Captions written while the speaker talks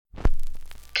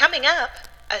Coming up,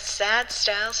 a Sad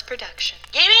Styles production.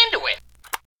 Get into it.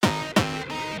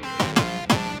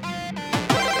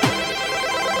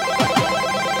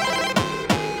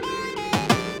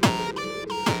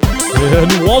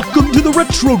 And welcome to the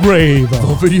RetroGrave,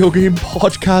 a video game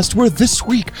podcast where this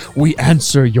week we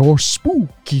answer your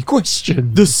spooky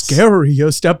questions. The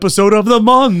scariest episode of the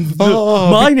month.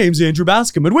 My name's Andrew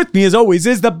Bascom, and with me as always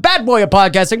is the bad boy of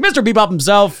podcasting, Mr. Bebop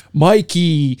himself,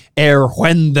 Mikey, ere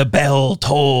when the bell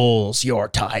tolls, your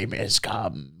time has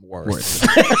come. We're doing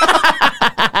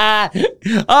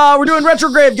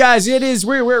RetroGrave, guys.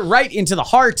 We're right into the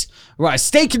heart. We're a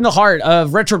stake in the heart of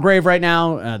RetroGrave right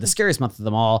now. The scariest month of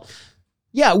them all.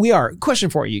 Yeah, we are. Question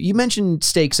for you. You mentioned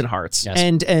stakes and hearts, yes.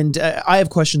 and I have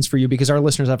questions for you because our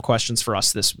listeners have questions for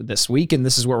us this week, and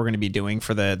this is what we're going to be doing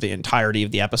for the entirety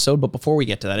of the episode. But before we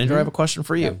get to that, Andrew, I have a question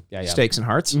for you. Yeah. Stakes and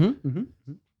hearts.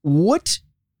 What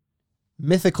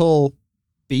mythical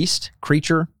beast,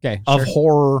 creature of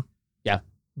horror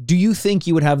do you think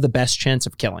you would have the best chance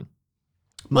of killing?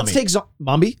 Mummy. Let's take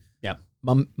Mummy. Yeah.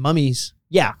 Mummies.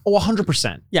 Yeah. Oh,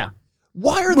 100%. Yeah.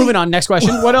 Why are Moving on, next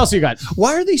question. What else you got?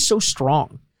 Why are they so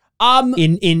strong?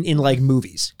 In like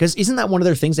movies? Because isn't that one of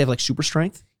their things? They have like super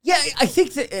strength. Yeah, I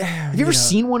think that... Have you ever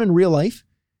seen one in real life?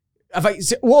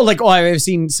 I've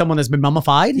seen someone that's been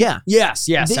mummified? Yeah. Yes.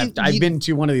 I've been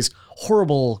to one of these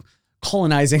horrible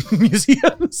colonizing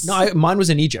museums. No, mine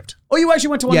was in Egypt. Oh, you actually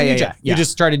went to one in Egypt? Yeah. You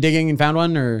just started digging and found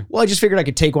one, or? Well, I just figured I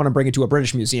could take one and bring it to a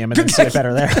British museum and then see it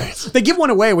better there. They give one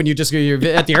away when you're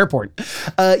at the airport.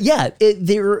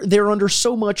 They're under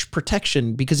so much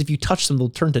protection because if you touch them, they'll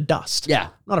turn to dust. Yeah.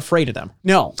 I'm not afraid of them.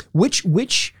 No.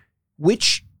 Which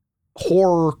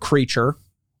horror creature?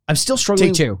 I'm still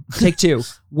struggling. Take two.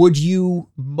 Would you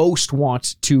most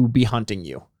want to be hunting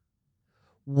you?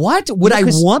 What? Would I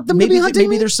want them to be hunting?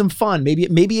 Maybe there's some fun.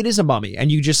 Maybe it is a mummy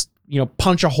and you just,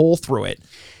 punch a hole through it.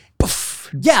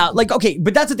 Yeah, like, okay,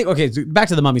 but that's the thing. Okay, so back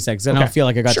to the mummy sex. I don't feel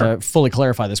like I got to fully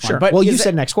clarify this one. But you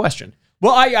said next question.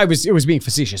 Well, it was being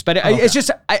facetious, but it's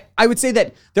just, I would say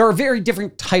that there are very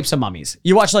different types of mummies.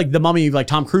 You watch like the mummy, like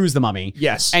Tom Cruise, the mummy.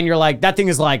 Yes. And you're like, that thing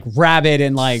is like rabid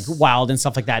and like wild and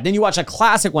stuff like that. Then you watch a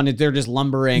classic one that they're just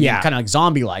lumbering and kind of like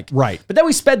zombie-like. Right. But then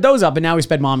we sped those up and now we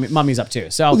sped mummies up too.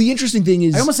 So the interesting thing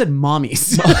is... I almost said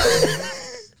mommies.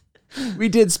 We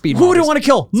did speed Who do I want to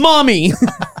kill? Mommy.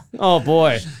 Oh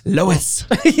boy. Lois.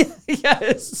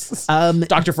 Yes.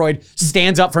 Dr. Freud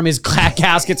stands up from his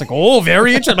casket. It's like, oh,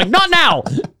 very interesting. I'm like, not now.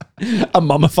 A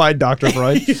mummified Dr.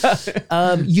 Freud.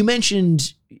 You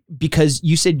mentioned because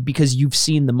you've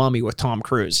seen The Mummy with Tom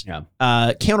Cruise.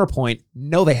 Yeah. Counterpoint,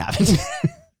 no, they haven't.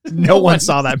 No one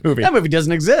saw that movie. That movie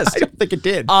doesn't exist. I don't think it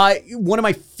did. One of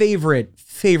my favorite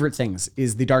things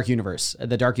is the Dark Universe,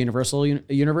 the Dark Universal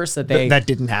universe that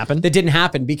didn't happen. That didn't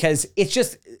happen because it's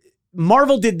just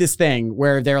Marvel did this thing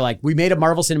where they're like, we made a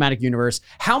Marvel Cinematic Universe.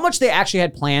 How much they actually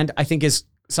had planned, I think, is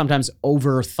sometimes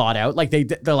over thought out. Like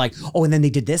they're like, oh, and then they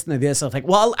did this and they did this. So it's like,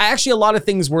 well, actually, a lot of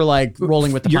things were like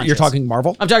rolling with the punches. You're talking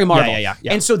Marvel? I'm talking Marvel. Yeah.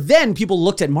 And so then people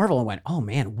looked at Marvel and went, oh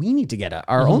man, we need to get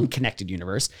our own connected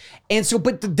universe. And so,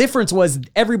 but the difference was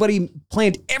everybody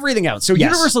planned everything out. So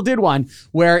Universal did one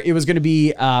where it was going to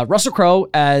be Russell Crowe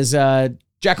as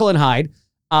Jekyll and Hyde.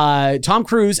 Tom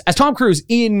Cruise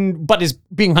but is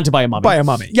being hunted by a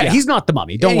mummy. Yeah, he's not the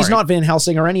mummy. Don't worry. He's not Van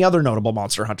Helsing or any other notable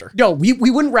monster hunter. No, we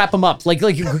wouldn't wrap him up. Like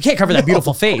we can't cover that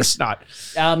beautiful face. Of course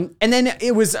not. And then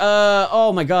it was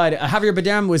oh my God, Javier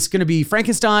Bardem was going to be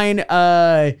Frankenstein.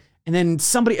 And then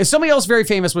somebody else very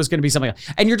famous was going to be something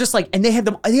else. And you're just like, and they have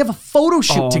a photo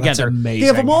shoot together. That's amazing. They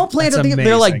have them all planned.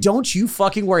 They're like, don't you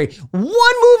fucking worry. One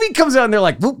movie comes out and they're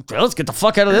like, let's get the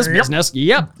fuck out of this business.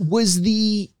 Yep.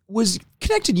 Was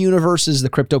Connected Universes the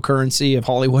cryptocurrency of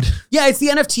Hollywood? Yeah, it's the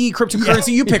NFT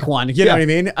cryptocurrency. You pick one. You know what I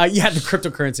mean? The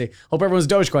cryptocurrency. Hope everyone's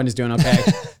Dogecoin is doing okay.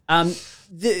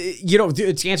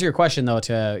 To answer your question though,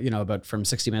 about from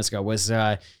 60 minutes ago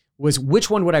was which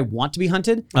one would I want to be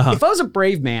hunted? If I was a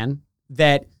brave man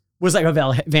that was like a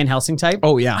Van Helsing type,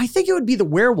 I think it would be the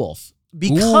werewolf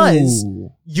because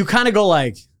you kind of go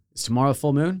like, is tomorrow a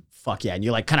full moon? Fuck yeah. And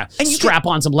you like kind of strap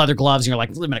on some leather gloves and you're like,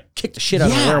 I'm going to kick the shit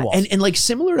out of a werewolf. And like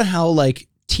similar to how like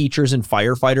teachers and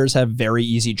firefighters have very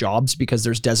easy jobs because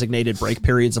there's designated break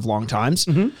periods of long times.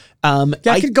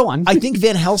 I could go on. I think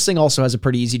Van Helsing also has a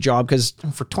pretty easy job because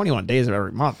for 21 days of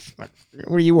every month,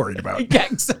 what are you worried about? Yeah,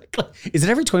 exactly. Is it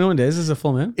every 21 days is a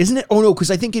full moon? Isn't it? Oh no, because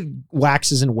I think it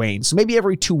waxes and wanes. So maybe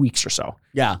every 2 weeks or so.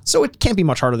 Yeah. So it can't be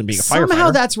much harder than being a firefighter.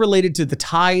 Somehow that's related to the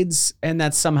tides and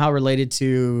that's somehow related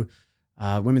to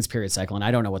women's period cycle, and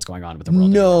I don't know what's going on with the world.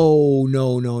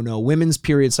 No. Women's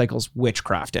period cycle's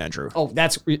witchcraft, Andrew. Oh,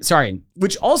 sorry.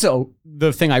 Which also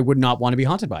the thing I would not want to be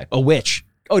haunted by. A witch.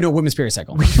 Oh, no, women's period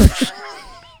cycle.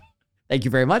 Thank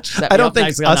you very much. I don't think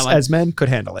us as men could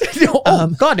handle it. No,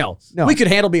 God, no. We could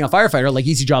handle being a firefighter, like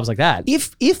easy jobs like that.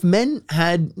 If men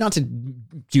had, not to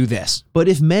do this, but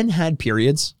if men had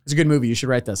periods. It's a good movie. You should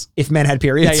write this. If men had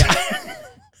periods. Yeah.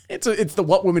 It's the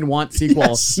What Women Want sequel.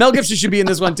 Yes. Mel Gibson should be in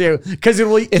this one too, because it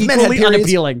will be equally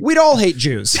unappealing. We'd all hate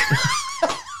Jews.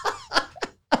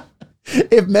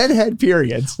 If men had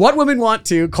periods. What Women Want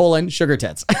to, sugar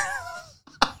tits.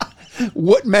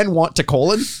 What men want to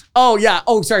colon? Oh, yeah.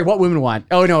 Oh, sorry. What women want.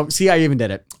 Oh, no. See, I even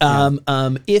did it.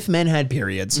 If men had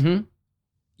periods,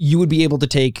 you would be able to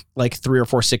take like 3 or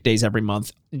 4 sick days every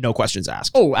month. No questions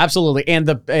asked. Oh, absolutely. And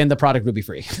the product would be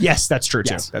free. Yes, that's true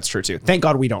too. Yes. That's true too. Thank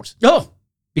God we don't. Oh,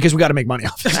 because we got to make money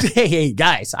off it. hey,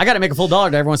 guys, I got to make a full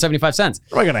 $1 to everyone 75 cents.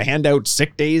 Am I going to hand out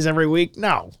sick days every week?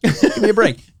 No. Give me a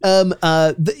break.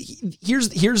 Here's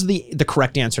the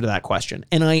correct answer to that question.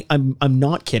 And I'm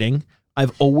not kidding.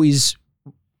 I've always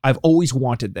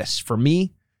wanted this for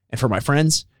me and for my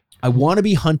friends. I want to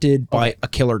be hunted by a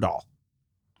killer doll.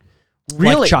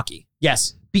 Really? Like Chucky.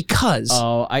 Yes. Because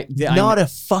not a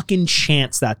fucking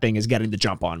chance that thing is getting the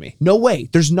jump on me. No way.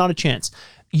 There's not a chance.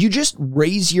 You just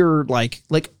raise your like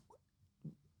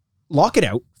lock it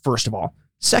out, first of all.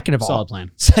 Second of all. Solid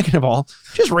plan. Second of all,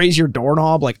 just raise your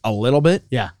doorknob like a little bit.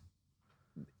 Yeah.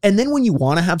 And then when you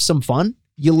want to have some fun,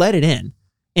 you let it in.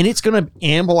 And it's going to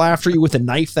amble after you with a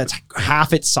knife that's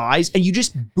half its size, and you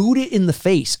just boot it in the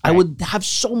face. Right. I would have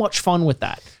so much fun with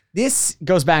that. This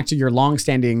goes back to your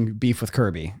long-standing beef with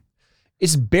Kirby.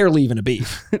 It's barely even a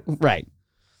beef. Right.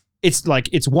 It's like,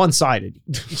 it's one-sided.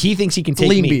 He thinks he can take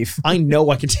lean me. Beef. I know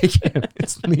I can take him.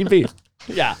 It's lean beef.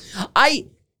 Yeah.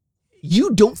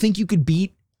 You don't think you could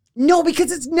beat? No,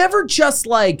 because it's never just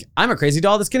like, I'm a crazy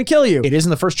doll that's going to kill you. It isn't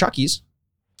the first Chucky's.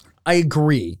 I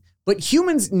agree. But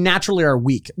humans naturally are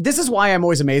weak. This is why I'm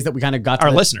always amazed that we kind of got to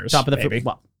our the listeners, top of the maybe.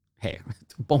 Well, hey,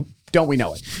 don't we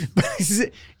know it? But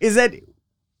is that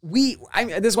this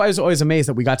is why I was always amazed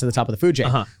that we got to the top of the food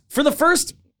chain. For the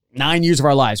first 9 years of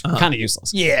our lives, we're kind of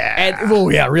useless. Yeah. And,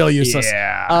 real useless.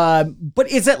 Yeah.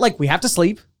 But is that like we have to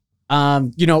sleep?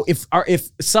 If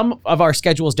some of our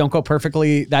schedules don't go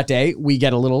perfectly that day, we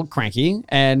get a little cranky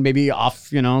and maybe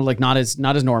off, like not as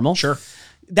normal. Sure.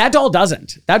 That doll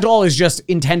doesn't. That doll is just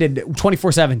intended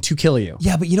 24/7 to kill you.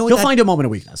 Yeah, but you know what? He'll find a moment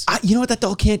of weakness. You know what that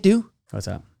doll can't do? What's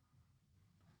that?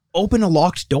 Open a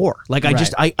locked door. Like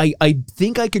Right. I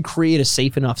think I could create a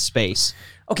safe enough space.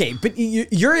 Okay, but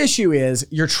your issue is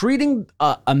you're treating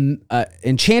an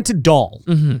enchanted doll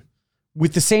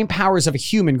with the same powers of a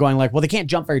human, going like, well, they can't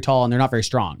jump very tall and they're not very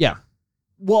strong. Yeah.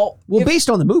 Well, based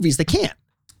on the movies, they can't.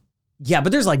 Yeah,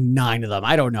 but there's like 9 of them.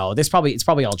 I don't know. It's probably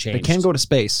all changed. They can go to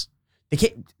space. They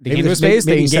can't. They Maybe go to space.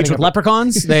 They engage with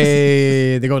leprechauns.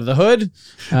 They go to the hood.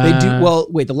 They do. Well,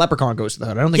 wait. The leprechaun goes to the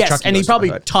hood. I don't think. Yes, Chucky and he goes to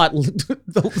the probably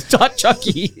hood. taught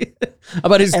Chucky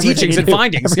about his teachings and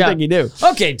findings. Everything he knew.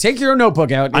 Okay, take your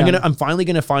notebook out. I'm finally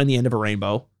gonna find the end of a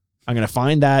rainbow. I'm gonna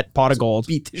find that pot of gold.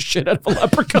 Beat the shit out of a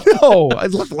leprechaun. No, I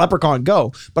let the leprechaun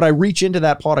go, but I reach into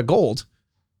that pot of gold,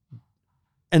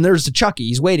 and there's the Chucky.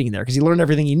 He's waiting in there because he learned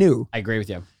everything he knew. I agree with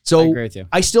you. So I agree with you.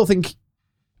 I still think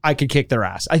I could kick their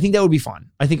ass. I think that would be fun.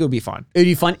 I think it would be fun. It would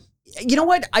be fun. You know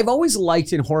what? I've always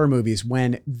liked in horror movies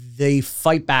when they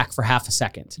fight back for half a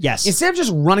second. Yes. Instead of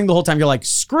just running the whole time, you're like,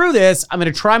 screw this. I'm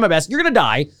going to try my best. You're going to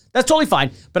die. That's totally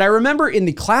fine. But I remember in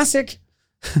the classic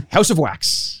House of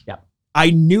Wax. Yep.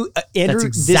 I knew Andrew, that's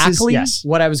exactly yes.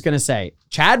 what I was going to say.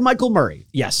 Chad Michael Murray.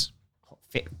 Yes.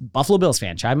 Buffalo Bills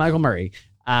fan. Chad Michael Murray.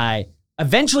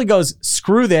 Eventually goes,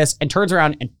 screw this, and turns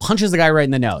around and punches the guy right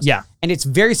in the nose. Yeah. And it's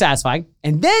very satisfying.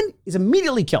 And then is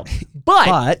immediately killed.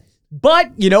 But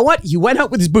you know what? He went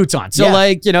out with his boots on. So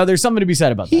there's something to be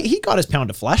said about that. He got his pound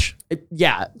of flesh.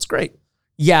 It's great.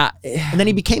 Yeah. And then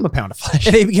he became a pound of flesh.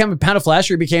 And he became a pound of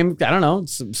flesh, or he became, I don't know,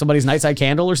 somebody's nightside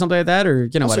candle or something like that, or,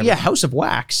 whatever. So yeah, House of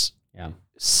Wax. Yeah.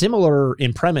 Similar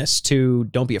in premise to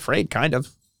Don't Be Afraid, kind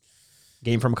of.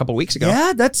 Game from a couple weeks ago.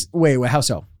 Yeah, wait, how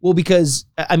so? Well, because,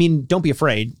 Don't Be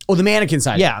Afraid. Oh, the mannequin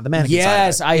side. Yeah, the mannequin side.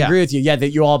 Yes, I agree with you. Yeah, that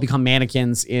you all become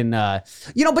mannequins in, but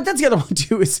that's the other one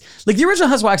too, is like the original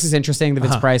House of Wax is interesting, the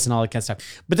Vince Price and all that kind of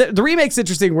stuff. But the remake's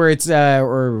interesting where it's, I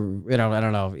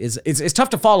don't know, it's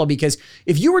tough to follow because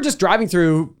if you were just driving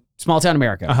through small town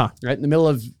America, right in the middle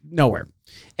of nowhere,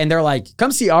 and they're like,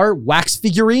 come see our wax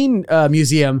figurine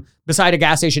museum beside a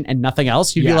gas station and nothing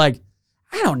else, you'd be like,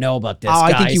 I don't know about this,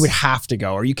 guys. I think you would have to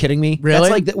go. Are you kidding me? Really?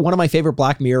 That's like one of my favorite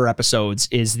Black Mirror episodes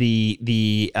is the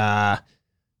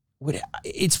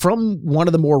it's from one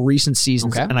of the more recent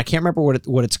seasons, Okay. and I can't remember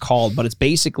what it's called, but it's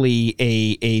basically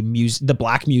the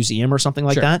Black Museum or something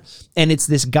like that. And it's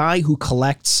this guy who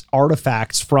collects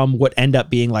artifacts from what end up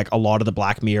being like a lot of the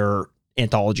Black Mirror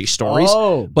anthology stories.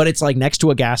 Oh. But it's like next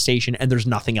to a gas station and there's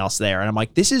nothing else there. And I'm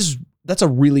like, that's a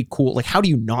really cool, like, how do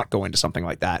you not go into something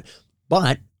like that?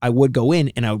 But I would go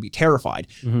in and I would be terrified.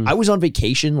 I was on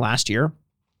vacation last year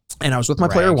and I was with my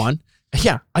player one.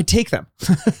 Yeah, I take them.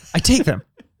 I take them.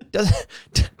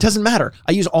 Doesn't matter.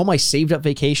 I use all my saved up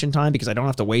vacation time because I don't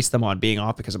have to waste them on being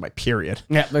off because of my period.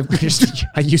 Yeah.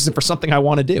 I use it for something I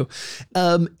want to do.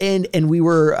 And we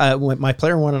were, my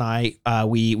player one and I,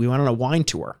 we went on a wine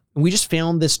tour. And we just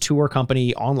found this tour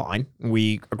company online.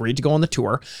 We agreed to go on the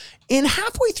tour. And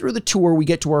halfway through the tour, we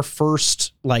get to our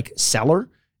first like cellar,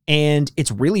 and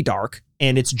it's really dark,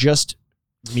 and it's just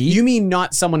me. You mean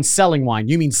not someone selling wine?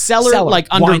 You mean cellar.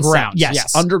 Like wine underground? cellar.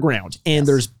 Yes, underground. And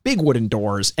there's big wooden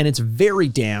doors, and it's very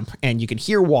damp, and you can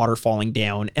hear water falling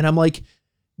down. And I'm like,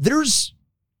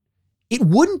 it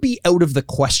wouldn't be out of the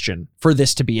question for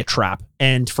this to be a trap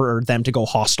and for them to go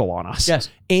hostile on us. Yes.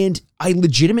 And I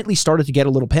legitimately started to get a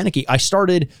little panicky.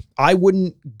 I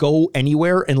wouldn't go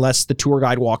anywhere unless the tour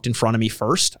guide walked in front of me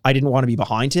first. I didn't want to be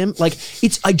behind him. Like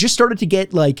I just started to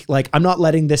get like I'm not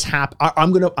letting this happen.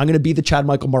 I'm going to be the Chad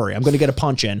Michael Murray. I'm going to get a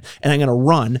punch in and I'm going to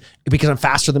run because I'm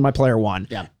faster than my player one.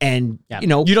 Yeah. And Yeah. you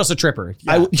know, You'd also trip her.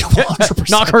 I would 100%.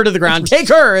 Knock her to the ground. Take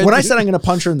her. When I said I'm going to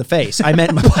punch her in the face, I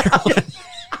meant my player one.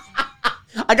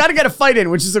 I got to get a fight in,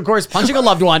 which is, of course, punching a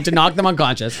loved one to knock them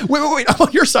unconscious. Wait. I'm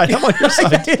on your side.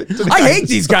 I hate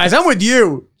these guys. I'm with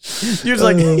you. You're just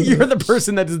like, you're the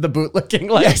person that does the bootlicking.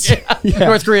 Like,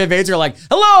 North Korea invades. You're like,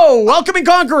 hello, welcoming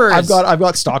conquerors. I've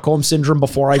got Stockholm syndrome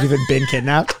before I've even been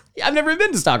kidnapped. I've never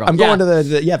been to Stockholm. I'm going to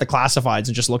the classifieds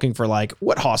and just looking for like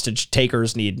what hostage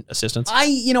takers need assistance.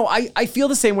 I feel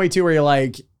the same way too, where you're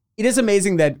like, it is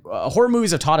amazing that horror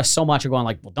movies have taught us so much of going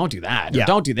like, well, don't do that. Or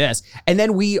don't do this. And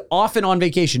then we often on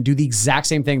vacation do the exact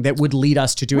same thing that would lead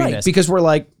us to doing this. Because we're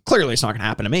like, clearly it's not going to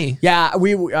happen to me. Yeah,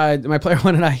 my player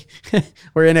one and I,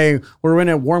 we're in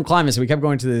a warm climate, so we kept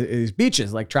going to these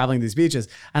beaches, like traveling to these beaches,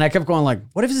 and I kept going like,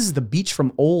 what if this is the beach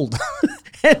from Old?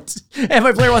 and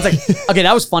my player one's like, okay,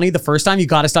 that was funny the first time. You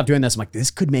got to stop doing this. I'm like,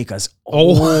 this could make us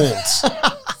old.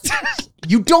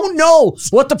 You don't know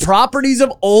what the properties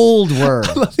of Old were.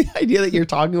 I love the idea that you're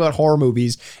talking about horror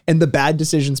movies and the bad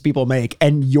decisions people make,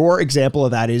 and your example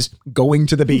of that is going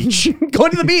to the beach.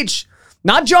 Going to the beach,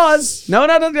 not Jaws. No.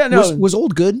 Was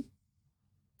Old good?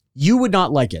 You would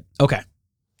not like it. Okay.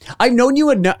 I've known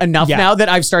you enough now that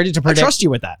I've started to I predict. trust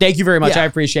you with that. Thank you very much. Yeah. I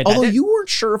appreciate that. Although you weren't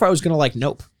sure if I was going to like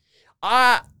Nope.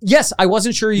 Yes, I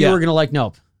wasn't sure you Yeah. were going to like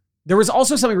Nope. There was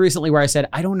also something recently where I said,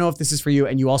 I don't know if this is for you,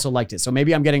 and you also liked it. So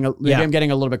maybe I'm getting a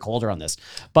little bit colder on this.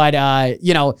 But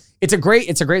it's a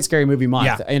great scary movie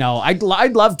month. Yeah. I'd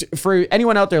love to, for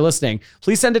anyone out there listening,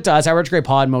 please send it to us. RetroGrave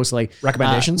Pod mostly.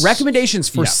 Recommendations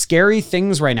for scary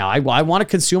things right now. I want to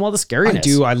consume all the scariness. I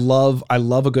do. I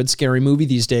love a good scary movie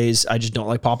these days. I just don't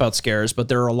like pop-out scares, but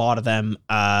there are a lot of them.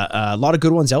 A lot of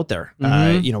good ones out there.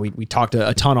 We talked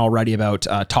a ton already about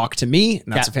Talk to Me,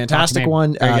 and that's a fantastic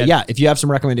one. If you have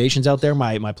some recommendations out there,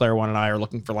 my player one and I are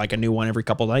looking for like a new one every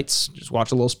couple of nights. Just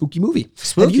watch a little spooky movie.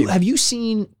 Have you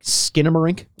seen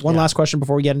Skinamarink? One last question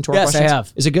before we get into our questions. Yes, I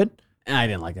have. Is it good? I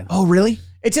didn't like it. Oh, really?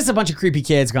 It's just a bunch of creepy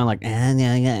kids going like, and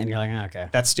you're like, okay.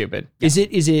 That's stupid. Yeah.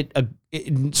 Is it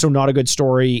so not a good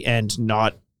story and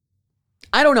not?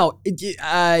 I don't know.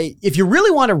 If you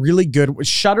really want a really good,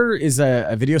 Shudder is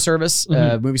a video service,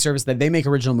 movie service that they make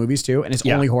original movies too, and it's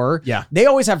only horror. Yeah. They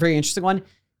always have a very interesting one,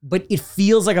 but it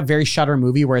feels like a very Shudder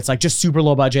movie where it's like just super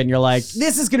low budget, and you're like,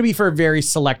 this is going to be for a very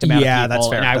select amount of people. That's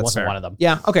fair. And I that's wasn't fair. one of them.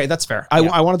 Yeah. Okay. That's fair.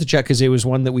 I wanted to check because it was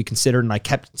one that we considered, and I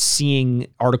kept seeing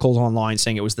articles online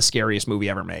saying it was the scariest movie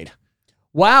ever made.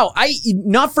 Wow.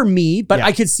 Not for me, but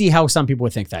I could see how some people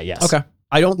would think that. Yes. Okay.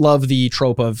 I don't love the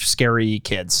trope of scary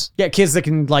kids. Yeah. Kids that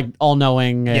can like all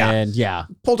knowing and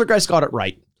Poltergeist got it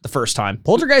right the first time.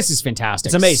 Poltergeist is fantastic.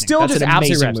 It's amazing. Still That's just an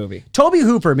absolutely amazing rips. movie. Toby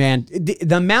Hooper, man,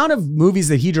 the amount of movies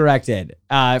that he directed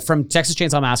from Texas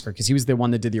Chainsaw Massacre, because he was the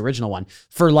one that did the original one,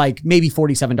 for like maybe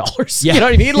 $47. Yeah. You know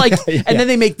what I mean? Like, and then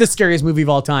they make the scariest movie of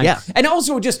all time. Yeah. And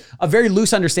also just a very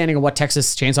loose understanding of what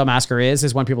Texas Chainsaw Massacre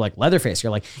is when people are like Leatherface.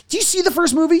 You're like, do you see the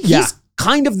first movie? Yeah. He's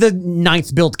kind of the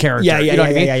ninth built character. Yeah, you know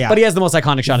what I mean? yeah. But he has the most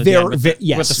iconic shot at the end with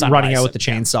the sunrise. running out with the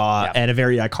chainsaw and a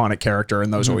very iconic character,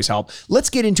 and those always help. Let's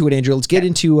get into it, Andrew. Let's get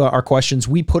into our questions.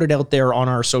 We put it out there on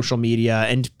our social media,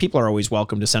 and people are always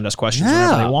welcome to send us questions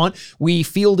whenever they want. We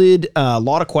fielded a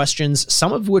lot of questions,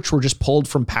 some of which were just pulled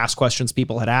from past questions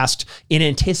people had asked in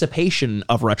anticipation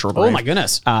of RetroGrave. Oh my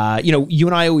goodness. You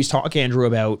and I always talk, Andrew,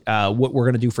 about what we're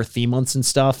going to do for theme months and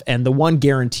stuff, and the one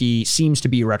guarantee seems to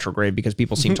be RetroGrave because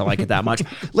people seem to like it that much.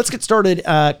 Let's get started.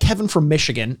 Kevin from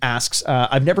Michigan asks,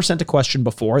 I've never sent a question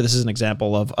before. This is an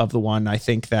example of the one I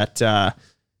think that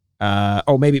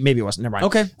maybe it wasn't. Never mind.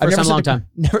 Okay. I've First never time,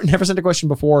 never sent a question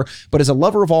before, but as a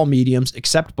lover of all mediums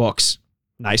except books,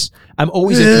 nice. I'm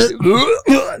always interested.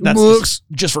 That's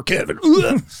just for Kevin.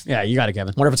 Yeah, you got it,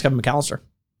 Kevin. Wonder if it's Kevin McAllister.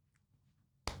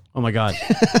 Oh my God.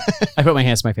 I put my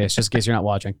hands to my face just in case you're not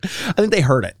watching. I think they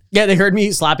heard it. Yeah, they heard me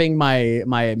slapping my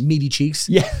meaty cheeks.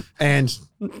 Yeah. And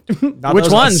which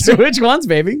ones? Which ones,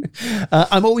 baby?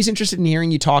 I'm always interested in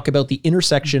hearing you talk about the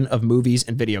intersection of movies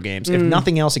and video games. If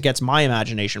nothing else, it gets my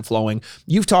imagination flowing.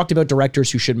 You've talked about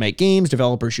directors who should make games,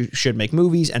 developers who should make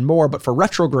movies, and more. But for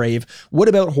RetroGrave, what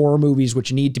about horror movies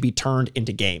which need to be turned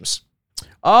into games?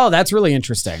 Oh, that's really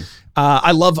interesting.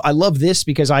 I love this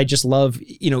because I just love,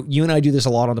 you and I do this a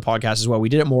lot on the podcast as well. We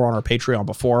did it more on our Patreon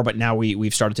before, but now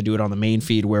we've started to do it on the main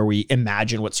feed where we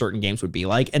imagine what certain games would be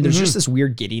like. And there's just this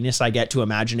weird giddiness I get to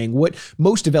imagining what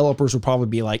most developers would probably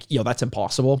be like, that's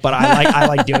impossible. But I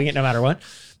like doing it no matter what.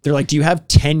 They're like, do you have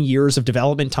 10 years of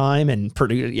development time and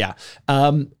produce? Yeah.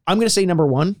 I'm going to say number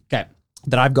one that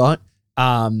I've got,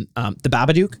 the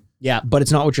Babadook. Yeah. But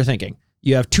it's not what you're thinking.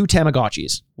 You have two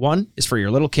Tamagotchis. One is for your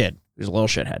little kid, who's a little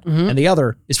shithead. And the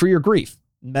other is for your grief.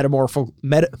 Metaphorical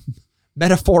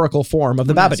form of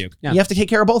the Babadook. Yeah. You have to take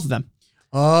care of both of them.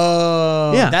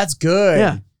 Oh, yeah. That's good.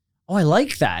 Yeah. Oh, I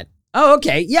like that. Oh,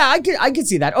 okay. Yeah, I could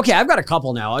see that. Okay, I've got a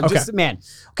couple now. Okay,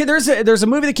 there's a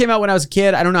movie that came out when I was a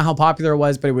kid. I don't know how popular it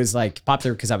was, but it was like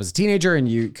popular because I was a teenager and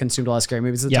you consumed a lot of scary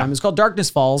movies at the time. It was called Darkness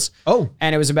Falls. Oh.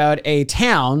 And it was about a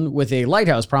town with a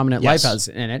lighthouse, prominent lighthouse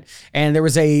in it. And there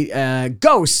was a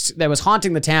ghost that was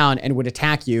haunting the town and would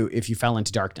attack you if you fell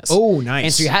into darkness. Oh, nice.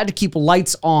 And so you had to keep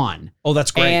lights on. Oh,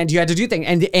 that's great. And you had to do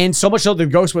things. And so much so the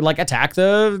ghost would like attack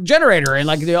the generator and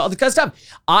like all the kind of stuff.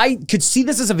 I could see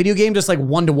this as a video game just like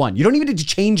 1-to-1. You don't even need to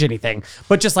change anything,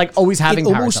 but just like always having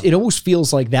it almost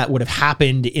feels like that would have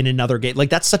happened in another game.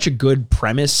 Like that's such a good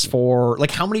premise for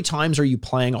like how many times are you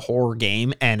playing a horror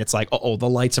game and it's like, the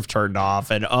lights have turned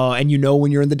off and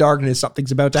when you're in the darkness,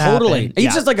 something's about to happen. And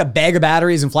it's just like a bag of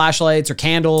batteries and flashlights or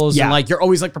candles. And like you're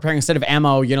always like preparing a set of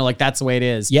ammo, like that's the way it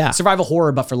is. Yeah. Survival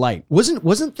horror, but for light.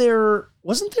 Wasn't there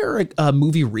a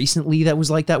movie recently that was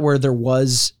like that where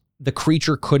the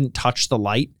creature couldn't touch the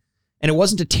light? And it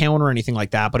wasn't a town or anything like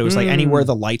that, but it was like anywhere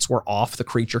the lights were off, the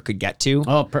creature could get to.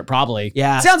 Oh, probably.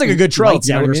 Yeah. Sounds like a good trope.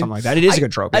 Or something like that. It is a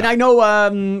good trope. And I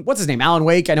know, what's his name? Alan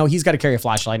Wake. I know he's got to carry a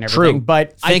flashlight and everything. True.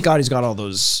 But thank God he's got all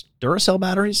those Duracell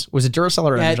batteries. Was it Duracell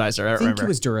or Energizer? I think remember. it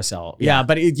was Duracell. Yeah,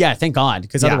 but thank God,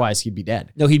 because otherwise he'd be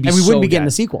dead. No, he'd be and we wouldn't be dead. getting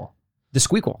the sequel. The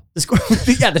Squeakquel.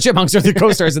 Yeah, the Chipmunks are the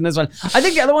co-stars in this one. I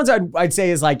think the other ones I'd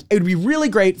say is like it would be really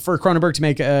great for Cronenberg to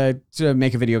make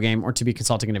a video game or to be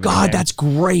consulting in a video game. God, that's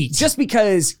great. Just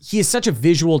because he is such a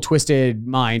visual, twisted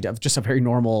mind of just a very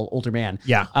normal older man.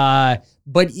 Yeah.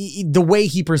 But the way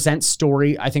he presents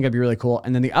story, I think would be really cool.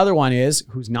 And then the other one is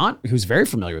who's very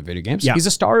familiar with video games. Yeah. He's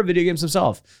a star of video games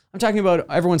himself. I'm talking about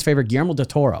everyone's favorite Guillermo del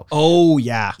Toro. Oh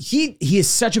yeah. He is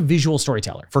such a visual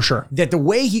storyteller. For sure. That the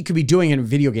way he could be doing it in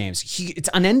video games, it's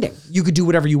unending. You could do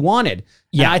whatever you wanted.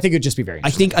 Yeah. And I think it'd just be very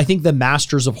interesting. I think the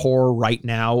masters of horror right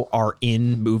now are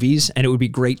in movies, and it would be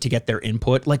great to get their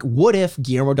input. Like, what if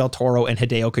Guillermo del Toro and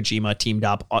Hideo Kojima teamed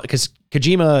up? Because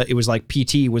Kojima, it was like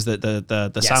PT was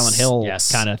the Silent Hill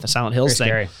kind of the Silent Hills thing.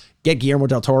 Scary. Get Guillermo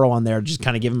del Toro on there, just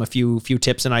kind of give him a few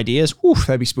tips and ideas. Oof,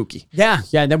 that'd be spooky. Yeah.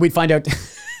 And then we'd find out.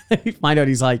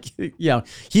 He's like,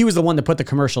 he was the one that put the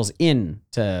commercials in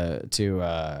to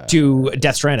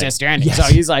Death Stranding. Yes. So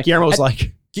he's like, Guillermo's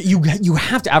like, you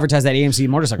have to advertise that AMC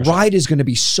motorcycle ride is going to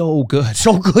be so good.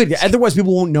 So good. Otherwise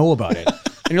people won't know about it.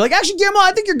 And you're like, actually, Guillermo,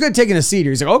 I think you're good taking a seat.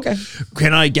 He's like, okay.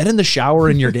 Can I get in the shower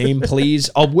in your game, please?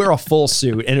 I'll wear a full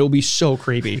suit and it'll be so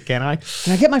creepy. Can I?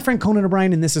 Can I get my friend Conan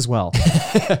O'Brien in this as well?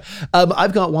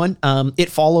 I've got one. It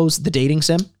follows the dating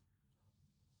sim.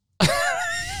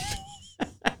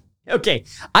 Okay,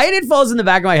 I had It Follows in the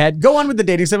back of my head. Go on with the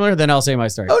dating simulator, then I'll say my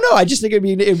story. Oh no, I just think it'd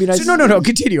be nice. So no.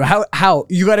 Continue. How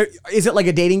you got to? Is it like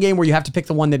a dating game where you have to pick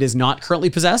the one that is not currently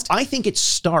possessed? I think it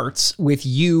starts with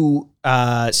you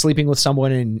sleeping with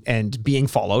someone and being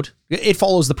followed. It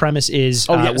follows the premise is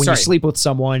when you sleep with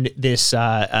someone, this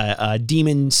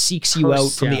demon seeks you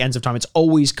out from the ends of time. It's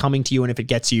always coming to you, and if it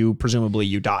gets you, presumably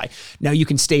you die. Now you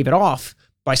can stave it off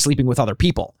by sleeping with other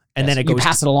people. And then it goes. You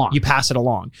pass it along. You pass it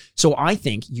along. So I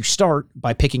think you start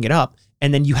by picking it up,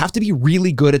 and then you have to be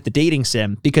really good at the dating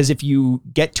sim, because if you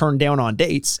get turned down on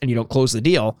dates and you don't close the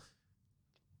deal,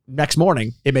 next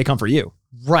morning it may come for you.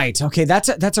 Right. Okay.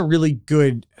 That's a really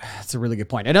good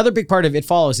point. Another big part of It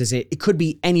Follows is it could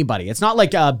be anybody. It's not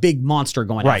like a big monster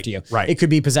going after you. Right. It could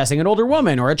be possessing an older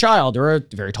woman or a child or a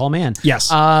very tall man. Yes.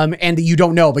 And you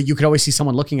don't know, but you could always see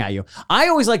someone looking at you. I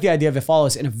always like the idea of It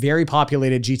Follows in a very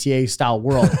populated GTA style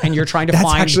world, and you're trying to That's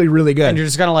find. actually really good. And you're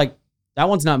just kind of like, that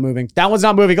one's not moving. That one's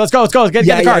not moving. Let's go. Get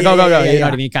in the car. Go. You know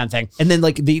what I mean? Kind of thing. And then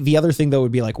like the other thing though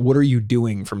would be like, what are you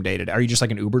doing from day to day? Are you just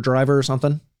like an Uber driver or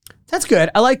something? That's good.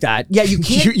 I like that. Yeah, you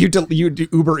can't. you do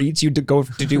Uber Eats. You go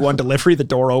to do one delivery. The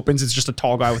door opens. It's just a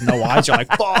tall guy with no eyes. You're like,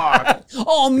 fuck.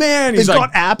 Oh man, He's like,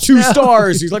 got apps. 2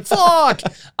 stars. He's like, fuck.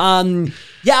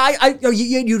 Yeah,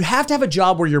 you'd have to have a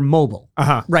job where you're mobile.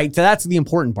 Right. So that's the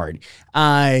important part.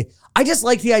 I just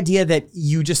like the idea that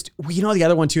you just, the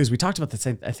other one too is we talked about this,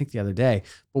 I think the other day,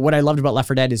 but what I loved about Left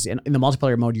 4 Dead is in the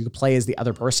multiplayer mode, you could play as the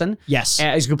other person. Yes.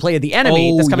 As you could play as the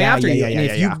enemy that's coming after you.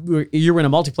 And if you were in a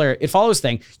multiplayer It Follows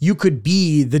thing, you could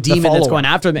be the demon that's going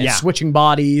after them and switching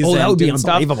bodies. Oh, that would be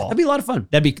unbelievable. Stuff. That'd be a lot of fun.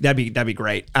 That'd be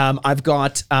great. I've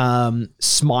got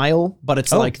Smile, but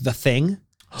it's like The Thing.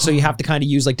 So you have to kind of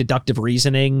use like deductive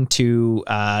reasoning to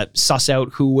suss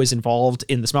out who was involved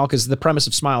in the smile. Because the premise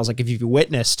of Smile is like if you've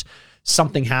witnessed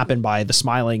something happen by the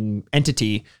smiling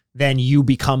entity, then you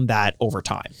become that over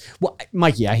time. Well,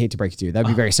 Mikey, I hate to break it to you. That'd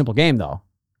be a very simple game though.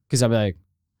 Because I'd be like,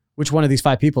 which one of these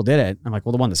 5 people did it? I'm like,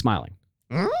 well, the one that's smiling.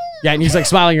 Yeah, and he's like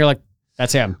smiling. You're like,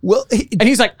 that's him. Well, and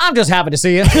he's like, I'm just happy to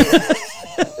see you.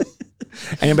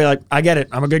 And you'll be like, I get it.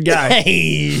 I'm a good guy.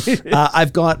 Hey.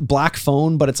 I've got Black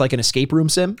Phone, but it's like an escape room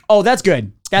sim. Oh, that's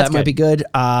good. That might be good.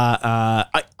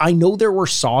 I know there were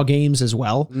Saw games as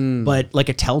well, but like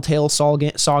a Telltale Saw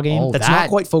game that's not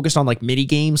quite focused on like mini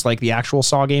games like the actual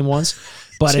Saw game was.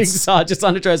 But Jigsaw just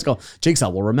on a tricycle. Jigsaw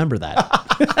will remember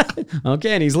that.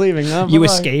 Okay, and he's leaving. You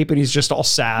escape and he's just all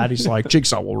sad. He's like,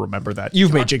 Jigsaw will remember that.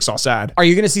 You've made Jigsaw sad. Are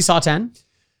you going to see Saw 10?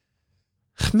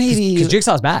 Maybe. Because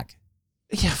Jigsaw's back.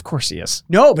 Yeah, of course he is.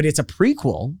 No, but it's a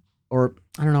prequel, or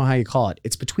I don't know how you call it.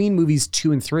 It's between movies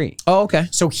 2 and 3. Oh, okay.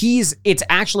 So it's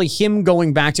actually him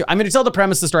going back to, I'm going to tell the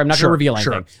premise of the story. I'm not going to reveal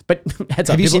anything. But heads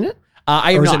up. Have you seen it?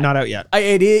 I have or is it not out yet?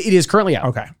 It is currently out.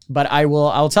 Okay. But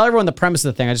I'll tell everyone the premise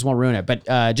of the thing. I just won't ruin it. But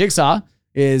Jigsaw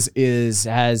has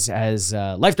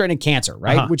life-threatening cancer,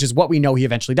 right? Which is what we know he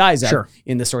eventually dies of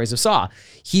in the stories of Saw.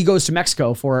 He goes to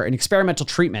Mexico for an experimental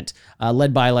treatment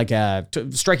led by like a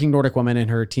striking Nordic woman and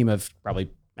her team of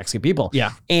probably Mexican people.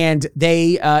 Yeah. And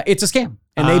they it's a scam.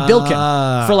 And they bilk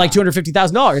him for like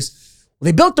 $250,000. Well,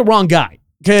 they bilked the wrong guy.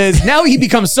 Because now he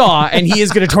becomes Saw and he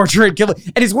is going to torture and kill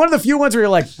him. And it's one of the few ones where you're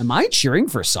like, am I cheering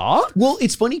for Saw? Well,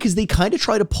 it's funny because they kind of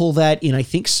try to pull that in, I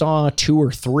think, Saw 2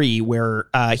 or 3, where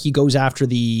he goes after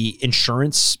the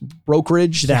insurance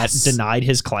brokerage that denied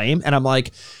his claim. And I'm like,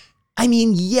 I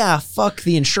mean, yeah, fuck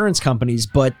the insurance companies,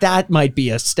 but that might be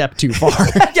a step too far.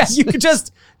 Yes, you could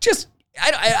just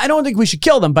I don't think we should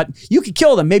kill them, but you could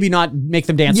kill them, maybe not make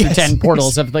them dance through 10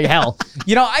 portals of like hell.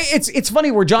 It's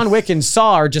funny where John Wick and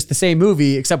Saw are just the same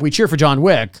movie, except we cheer for John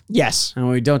Wick. Yes. And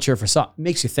we don't cheer for Saw.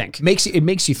 Makes you think. It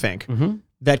makes you think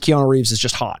that Keanu Reeves is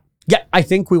just hot. Yeah, I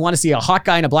think we want to see a hot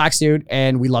guy in a black suit,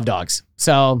 and we love dogs.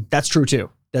 So that's true too.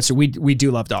 We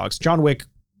do love dogs. John Wick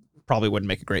probably wouldn't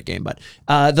make a great game, but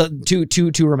the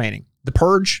two remaining. The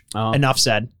Purge, enough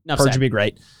said. Purge would be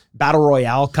great. Battle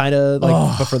Royale, kind of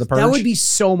like before the Purge. That would be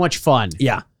so much fun.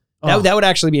 Yeah. That would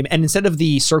actually be, and instead of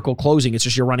the circle closing, it's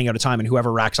just you're running out of time and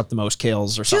whoever racks up the most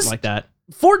kills or something like that.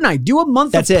 Fortnite, do a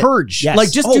month of Purge. Yes.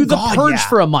 Like just do the Purge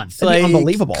for a month. That'd be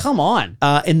unbelievable. Come on.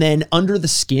 And then Under the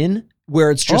Skin,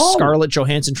 where it's just Scarlett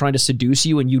Johansson trying to seduce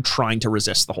you and you trying to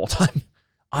resist the whole time.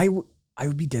 I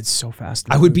would be dead so fast.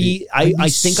 I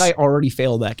think I already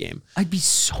failed that game. I'd be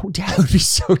so dead. I would be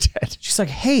so dead. She's like,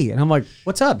 hey, and I'm like,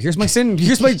 what's up? Here's my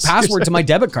password to my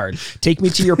debit card. Take me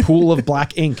to your pool of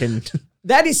black ink and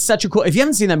That is such a cool. If you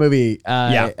haven't seen that movie,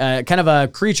 kind of a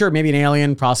creature, maybe an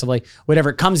alien, possibly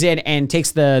whatever, comes in and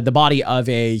takes the body of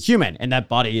a human, and that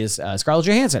body is Scarlett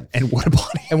Johansson. And what a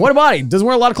body! And what a body! Doesn't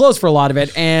wear a lot of clothes for a lot of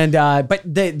it, and but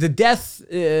the death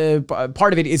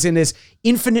part of it is in this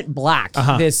infinite black,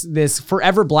 this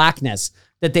forever blackness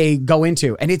that they go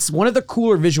into. And it's one of the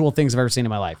cooler visual things I've ever seen in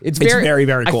my life. It's very,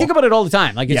 very cool. I think about it all the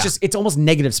time. Like it's almost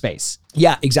negative space.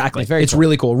 Yeah, exactly. It's cool.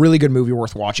 Really cool. Really good movie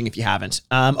worth watching if you haven't.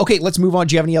 Okay, let's move on.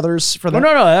 Do you have any others for that?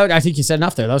 No. I think you said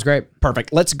enough there. That was great.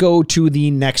 Perfect. Let's go to the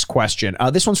next question.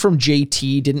 This one's from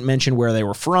JT. Didn't mention where they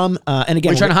were from. And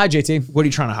again, what are you trying to hide, JT? What are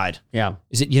you trying to hide? Yeah.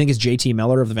 You think it's JT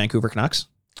Miller of the Vancouver Canucks?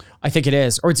 I think it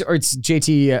is. Or it's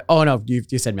JT. Oh, no.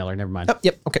 You said Miller. Never mind. Oh,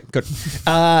 yep. Okay, good.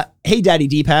 Hey, Daddy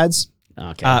D-pads.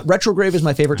 Okay. RetroGrave is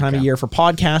my favorite time of year for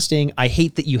podcasting. I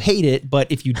hate that you hate it, but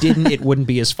if you didn't, it wouldn't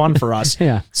be as fun for us.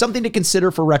 Yeah. Something to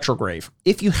consider for RetroGrave.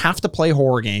 If you have to play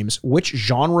horror games, which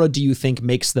genre do you think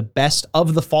makes the best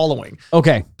of the following?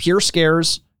 Okay. Pure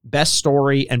scares, best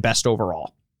story, and best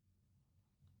overall.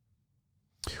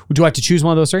 Do I have to choose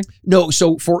one of those three? No,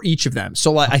 so for each of them.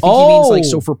 So I think he means like,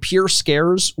 so for pure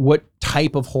scares, what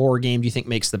type of horror game do you think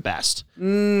makes the best?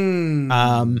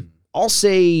 I'll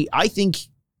say, I think,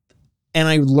 and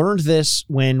I learned this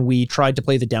when we tried to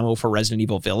play the demo for Resident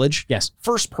Evil Village. Yes.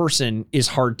 First person is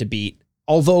hard to beat,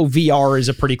 although VR is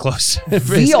a pretty close.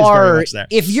 VR,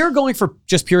 if you're going for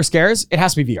just pure scares, it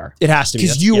has to be VR. It has to be.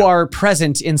 Because you are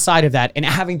present inside of that and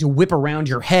having to whip around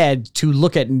your head to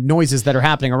look at noises that are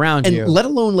happening around you. And let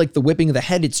alone like the whipping of the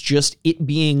head, it's just it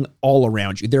being all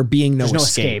around you. There being no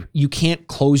escape. You can't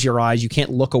close your eyes. You can't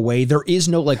look away. There is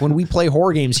no, like when we play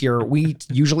horror games here, we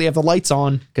usually have the lights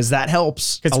on because that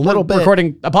helps a little bit.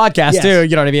 Recording a podcast too,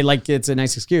 you know what I mean? Like it's a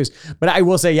nice excuse. But I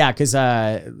will say, yeah, because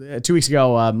 2 weeks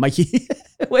ago, Mikey...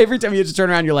 Every time you just turn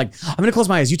around, you're like, I'm going to close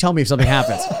my eyes. You tell me if something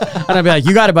happens. And I'll be like,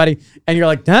 you got it, buddy. And you're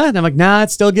like, huh? And I'm like, nah,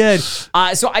 it's still good.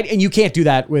 And you can't do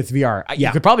that with VR.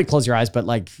 You could probably close your eyes, but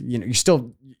like, you know, you're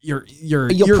still, your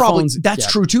earphones.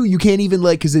 That's true too. You can't even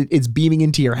like, cause it's beaming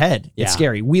into your head. It's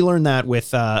scary. We learned that with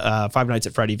Five Nights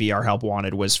at Freddy VR Help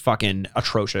Wanted was fucking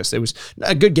atrocious. It was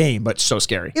a good game, but so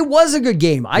scary. It was a good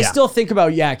game. I still think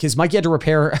about, cause Mikey had to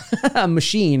repair a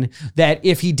machine that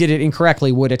if he did it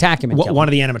incorrectly would attack him and kill him. One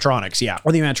of the animatronics. Yeah.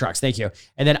 Or the animatronics. Thank you.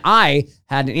 And then I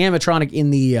had an animatronic in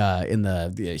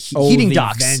the heating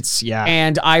ducts. Vents, yeah.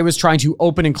 And I was trying to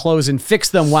open and close and fix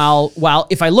them while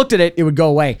if I looked at it, it would go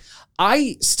away.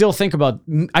 I still think about,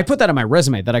 I put that on my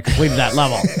resume that I completed that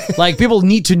level. Like people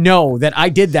need to know that I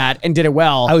did that and did it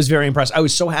well. I was very impressed. I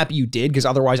was so happy you did because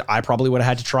otherwise I probably would have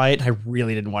had to try it. I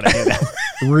really didn't want to do that.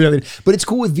 Really. But it's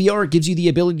cool with VR. It gives you the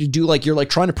ability to do like, you're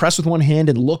like trying to press with one hand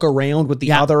and look around with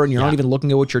the other and you're not even looking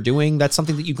at what you're doing. That's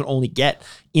something that you can only get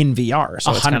in VR.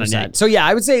 So 100%. It's kind of neat. So yeah,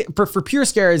 I would say for pure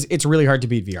scares, it's really hard to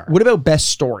beat VR. What about best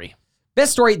story?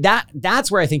 Best story,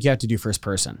 that's where I think you have to do first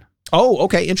person. Oh,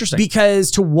 okay, interesting.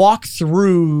 Because to walk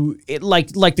through it like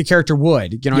the character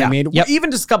would, you know what I mean? Yep.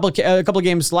 Even just a couple of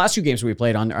games, the last few games we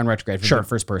played on RetroGrave,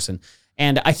 first person.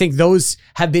 And I think those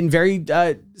have been very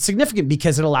significant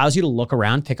because it allows you to look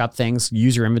around, pick up things,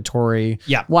 use your inventory.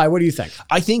 Yeah. Why? What do you think?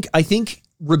 I think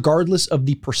regardless of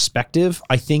the perspective,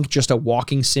 I think just a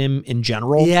walking sim in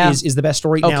general is the best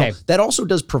story. Okay. Now, that also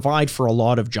does provide for a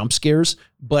lot of jump scares,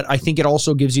 but I think it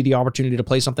also gives you the opportunity to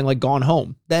play something like Gone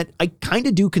Home that I kind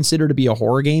of do consider to be a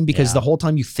horror game because the whole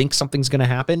time you think something's going to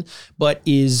happen, but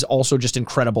is also just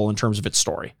incredible in terms of its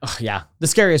story. Yeah. The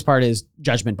scariest part is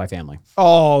judgment by family.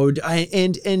 Oh,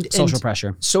 and social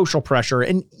pressure. Social pressure.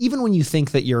 And even when you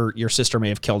think that your sister may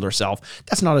have killed herself,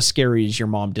 that's not as scary as your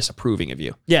mom disapproving of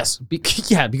you. Yes.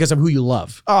 Because of who you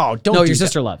love. Oh, your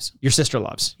sister loves. Your sister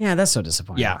loves. Yeah, that's so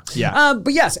disappointing. Yeah.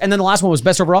 But yes, and then the last one was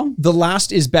best overall? The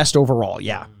last is best overall,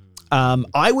 yeah.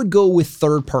 I would go with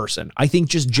third person. I think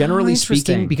just generally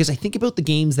speaking, because I think about the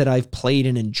games that I've played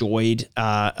and enjoyed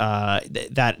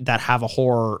that have a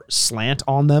horror slant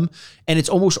on them, and it's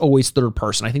almost always third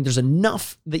person. I think there's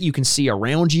enough that you can see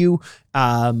around you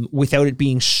without it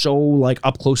being so like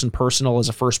up close and personal as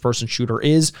a first person shooter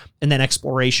is. And then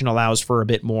exploration allows for a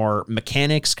bit more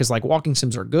mechanics because like walking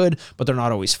sims are good, but they're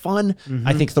not always fun. Mm-hmm.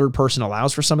 I think third person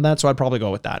allows for some of that. So I'd probably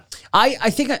go with that. I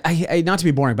think I not to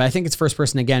be boring, but I think it's first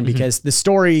person again because the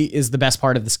story is the best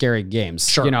part of the scary games.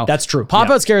 Sure. You know, that's true. Pop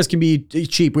out scares can be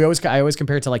cheap. I always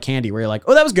compare it to like candy where you're like,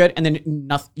 oh, that was good. And then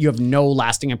you have no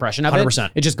lasting impression of 100%.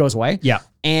 it. It just goes away. Yeah.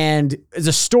 And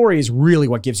the story is really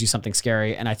what gives you something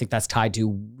scary. And I think that's tied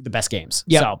to the best games.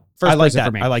 Yeah. So First I like person that.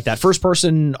 for me. I like that. First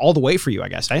person all the way for you, I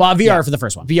guess. Eh? Well, VR Yeah. for the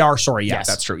first one. VR, sorry, yeah, Yes.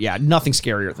 that's true. Yeah, nothing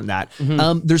scarier than that.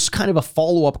 Mm-hmm. There's kind of a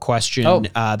follow-up question Oh.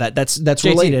 that's JT.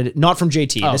 related, not from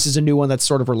JT. Oh. This is a new one that's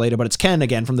sort of related, but it's Ken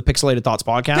again from the Pixelated Thoughts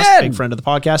podcast, Ken! big friend of the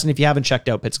podcast. And if you haven't checked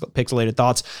out Pixelated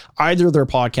Thoughts, either their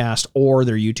podcast or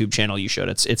their YouTube channel, you should.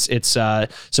 It's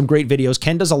some great videos.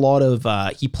 Ken does a lot of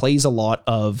he plays a lot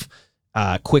of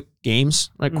quick games,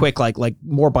 like quick, like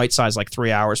more bite size, like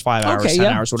 3 hours, 5 hours, Okay, 10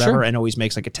 yeah, hours, whatever, sure. and always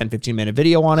makes like a 10-15 minute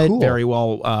video on it. Cool. Very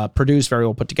well produced, very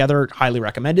well put together, highly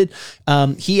recommended.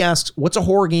 He asks, what's a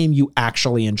horror game you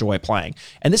actually enjoy playing?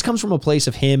 And this comes from a place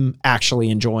of him actually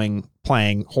enjoying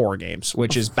playing horror games,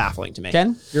 which is baffling to me.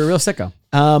 Ken, you're a real sicko.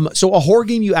 So a horror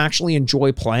game you actually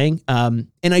enjoy playing. And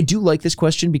I do like this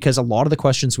question because a lot of the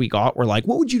questions we got were like,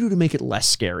 what would you do to make it less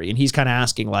scary? And he's kind of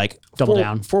asking like, Double for-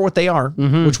 down. for what they are.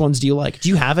 Which ones do you like? Do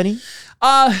you have any?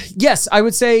 Yes, I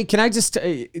would say, can I just,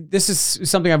 this is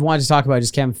something I've wanted to talk about. I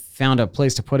just haven't found a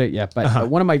place to put it yet. But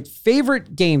one of my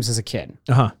favorite games as a kid,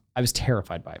 I was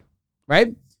terrified by,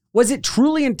 right? Was it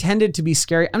truly intended to be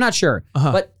scary? I'm not sure,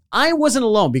 but I wasn't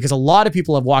alone because a lot of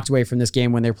people have walked away from this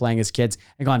game when they're playing as kids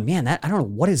and gone, man, I don't know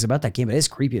what it is about that game, but it is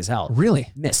creepy as hell. Really?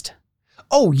 Myst.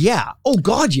 Oh yeah. Oh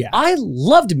God, yeah. I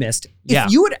loved Myst. Yeah.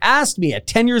 If you had asked me at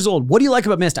 10 years old, what do you like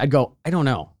about Myst? I'd go, I don't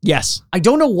know. Yes. I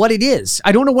don't know what it is.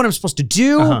 I don't know what I'm supposed to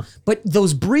do, but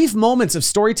those brief moments of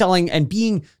storytelling and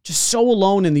being just so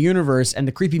alone in the universe and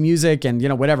the creepy music and,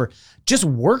 whatever, just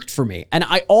worked for me. And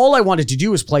all I wanted to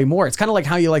do was play more. It's kind of like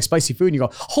how you like spicy food and you go,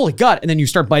 holy God. And then you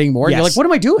start biting more and you're Yes. like, what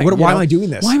am I doing? Why am I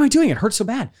doing this? Why am I doing it? It hurts so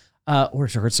bad. Or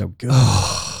it hurts so good.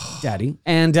 Daddy.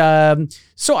 And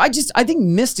so I think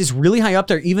Myst is really high up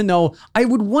there, even though I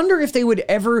would wonder if they would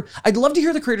ever, I'd love to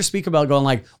hear the creator speak about going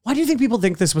like, why do you think people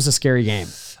think this was a scary game?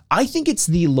 I think it's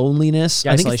the loneliness.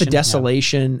 I think it's the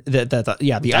desolation. The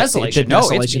Desolation. No,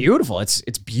 it's beautiful. It's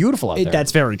beautiful out there.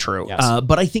 That's very true. Yes.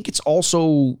 But I think it's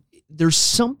also, there's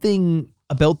something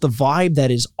about the vibe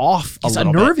that is off a It's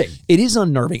little unnerving. bit. It is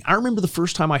unnerving. I remember the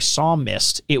first time I saw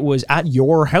Myst, it was at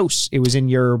your house. It was in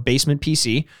your basement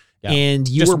PC. Yeah. And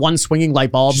you just were one swinging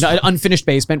light bulb, an unfinished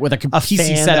basement with a PC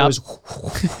fan set that up.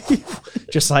 was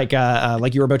just like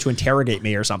you were about to interrogate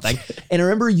me or something. And I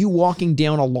remember you walking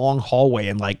down a long hallway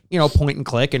and point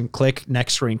and click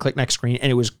next screen,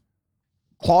 and it was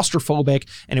claustrophobic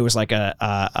and it was like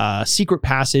a secret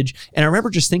passage. And I remember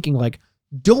just thinking like,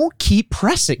 don't keep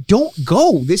pressing. Don't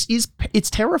go. It's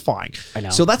terrifying. I know.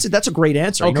 So that's a great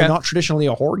answer. Okay. Not traditionally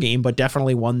a horror game, but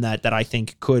definitely one that I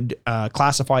think could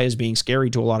classify as being scary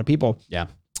to a lot of people. Yeah.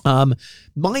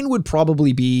 Mine would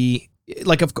probably be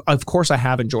like, of course I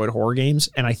have enjoyed horror games,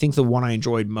 and I think the one I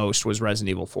enjoyed most was Resident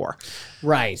Evil 4.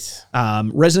 Right.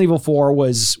 Resident Evil 4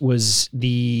 was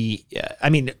the,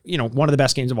 one of the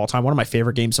best games of all time, one of my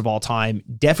favorite games of all time,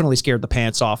 definitely scared the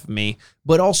pants off of me,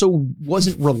 but also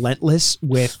wasn't relentless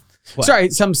with... What? Sorry,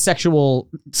 some sexual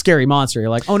scary monster. You're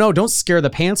like, oh no, don't scare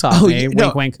the pants off me.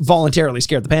 Wink, wink. Voluntarily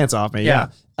scared the pants off me. Yeah.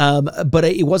 But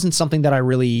it wasn't something that I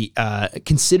really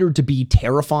considered to be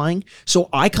terrifying. So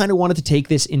I kind of wanted to take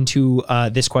this into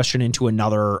this question into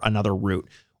another route.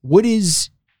 What is,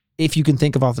 if you can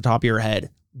think of off the top of your head,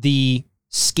 the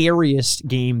scariest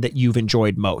game that you've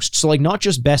enjoyed most? So like not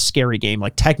just best scary game,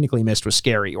 like technically Myst was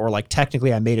scary, or like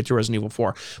technically I made it through Resident Evil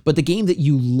 4, but the game that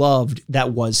you loved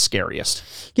that was scariest.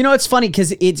 It's funny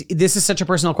because this is such a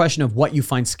personal question of what you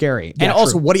find scary. Yeah, and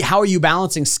also true. how are you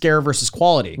balancing scare versus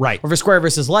quality? Right. Or for scare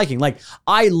versus liking. Like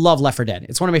I love Left 4 Dead.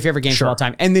 It's one of my favorite games of all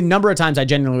time. And the number of times I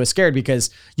genuinely was scared because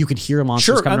you could hear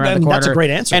monsters coming around the corner. That's a great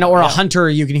answer. Or a hunter,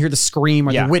 you can hear the scream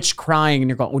or the witch crying and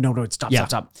you're going, oh no, stop.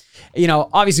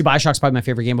 Obviously Bioshock's probably my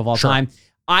favorite game of all time.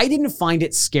 I didn't find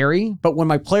it scary, but when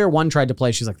my player one tried to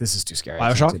play, she's like, this is too scary.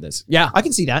 I can't do this. Yeah. I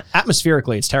can see that.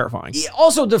 Atmospherically, it's terrifying.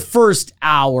 Also, the first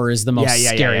hour is the most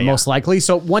scary, yeah. most likely.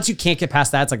 So once you can't get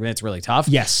past that, it's really tough.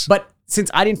 Yes. But since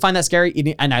I didn't find that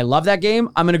scary and I love that game,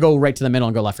 I'm going to go right to the middle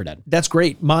and go Left 4 Dead. That's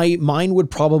great. Mine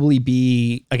would probably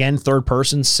be, again, third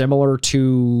person, similar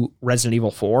to Resident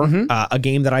Evil 4. A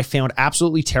game that I found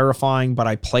absolutely terrifying, but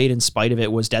I played in spite of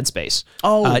it, was Dead Space.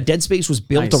 Dead Space was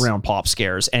built around pop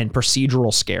scares and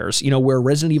procedural scares, where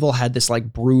Resident Evil had this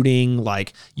like brooding,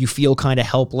 like you feel kind of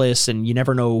helpless and you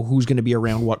never know who's going to be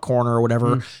around what corner or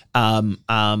whatever.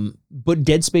 But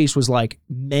Dead Space was like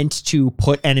meant to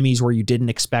put enemies where you didn't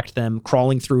expect them,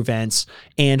 crawling through vents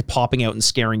and popping out and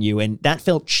scaring you. And that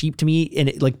felt cheap to me,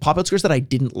 and like pop out scares that I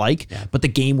didn't like, but the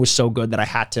game was so good that I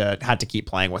had to keep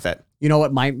playing with it. You know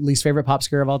what my least favorite pop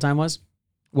scare of all time was?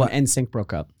 What? When NSYNC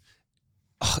broke up.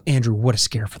 Oh, Andrew, what a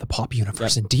scare for the pop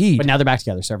universe, indeed. But now they're back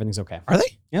together, so everything's okay. Are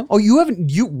they? Yeah. Oh,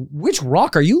 which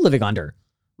rock are you living under?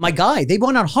 My guy, they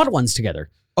went on Hot Ones together.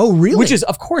 Oh, really? Which is,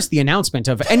 of course, the announcement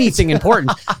of anything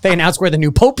important. They announce where the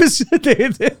new pope is.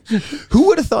 Who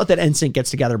would have thought that NSYNC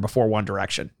gets together before One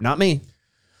Direction? Not me.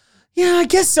 Yeah, I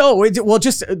guess so. Well,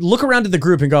 just look around at the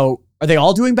group and go, are they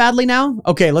all doing badly now?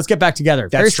 Okay, let's get back together.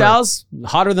 That's Harry true. Styles,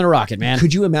 hotter than a rocket, man.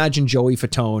 Could you imagine Joey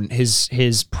Fatone,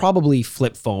 his probably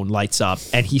flip phone lights up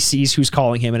and he sees who's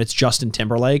calling him and it's Justin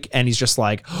Timberlake and he's just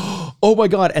like, oh my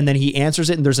God. And then he answers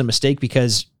it and there's a mistake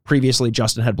because previously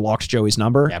Justin had blocked Joey's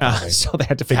number. Yeah, so they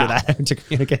had to figure that out to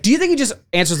communicate. Do you think he just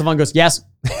answers the phone and goes, yes?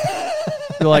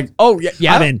 They're like, oh,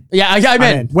 yeah. I'm in. Yeah, I'm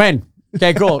in. When?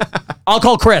 Okay, cool. I'll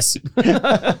call Chris.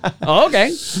 Oh,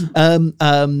 okay.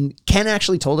 Ken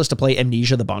actually told us to play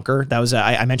Amnesia the Bunker. That was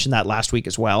I mentioned that last week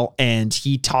as well, and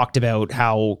he talked about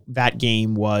how that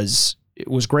game was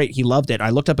great. He loved it. I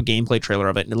looked up a gameplay trailer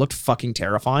of it, and it looked fucking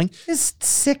terrifying. This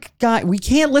sick guy. We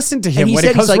can't listen to him And he when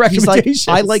said it comes to he's like, recommendations.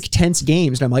 I like tense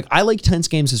games, and I'm like, I like tense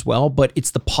games as well, but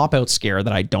it's the pop out scare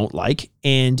that I don't like.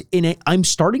 And in it, I'm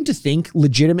starting to think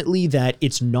legitimately that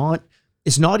it's not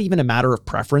even a matter of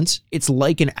preference. It's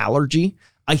like an allergy.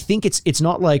 I think it's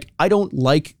not like I don't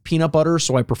like peanut butter,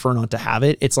 so I prefer not to have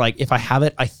it. It's like if I have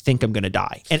it, I think I'm going to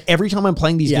die. And every time I'm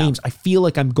playing these games, I feel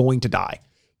like I'm going to die.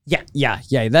 Yeah.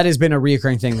 That has been a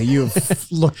reoccurring thing that you've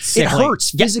looked sick. It hurts.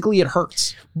 Physically, it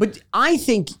hurts. But I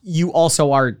think you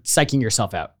also are psyching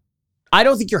yourself out. I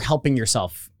don't think you're helping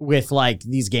yourself with like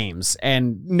these games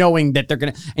and knowing that they're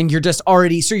going to, and you're just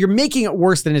already, so you're making it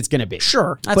worse than it's going to be.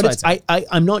 Sure. That's but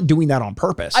I'm not doing that on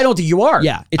purpose. I don't think you are.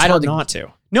 Yeah. It's hard not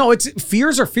to. No, it's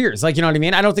fears are fears. Like, you know what I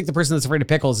mean? I don't think the person that's afraid of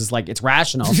pickles is like, it's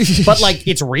rational, but like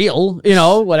it's real,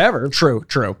 whatever. True.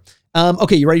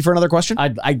 Okay. You ready for another question?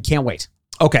 I can't wait.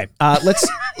 Okay. Let's.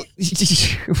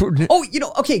 Oh,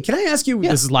 okay. Can I ask you,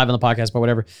 this is live on the podcast, but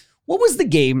whatever. What was the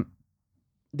game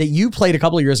that you played a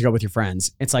couple of years ago with your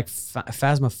friends? It's like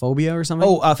Phasmophobia or something.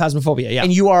 Oh, Phasmophobia. Yeah.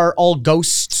 And you are all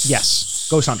ghosts. Yes.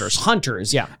 Ghost hunters.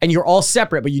 Hunters. Yeah. And you're all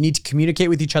separate, but you need to communicate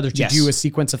with each other to Yes. do a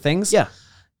sequence of things. Yeah.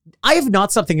 I have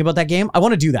not stopped thinking about that game. I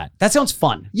want to do that. That sounds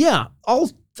fun. Yeah.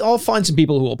 I'll find some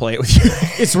people who will play it with you.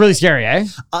 It's really scary, eh?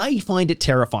 I find it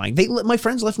terrifying. My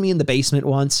friends left me in the basement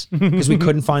once because we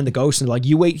couldn't find the ghost, and they're like,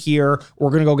 you wait here. We're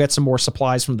going to go get some more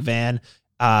supplies from the van.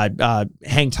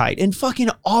 Hang tight. And fucking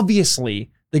obviously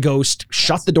the ghost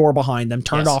shut the door behind them,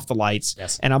 turned off the lights.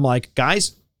 Yes. And I'm like,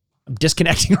 guys, I'm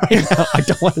disconnecting right now. I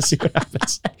don't want to see what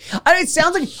happens. It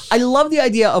sounds like, I love the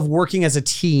idea of working as a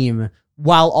team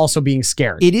while also being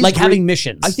scared. It is like great. having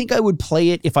missions. I think I would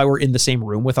play it if I were in the same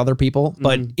room with other people,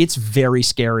 but it's very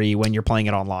scary when you're playing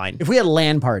it online. if we had a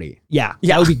LAN party, Yeah,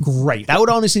 that would be great. That would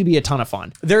honestly be a ton of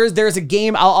fun. there's a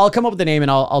game. I'll come up with the name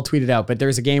and I'll tweet it out. But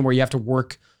there's a game where you have to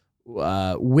work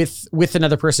with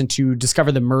another person to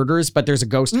discover the murders, but there's a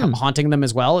ghost haunting them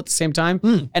as well at the same time.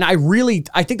 And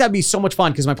I think that'd be so much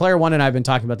fun because my player one and I have been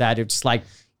talking about that. It's just like,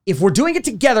 if we're doing it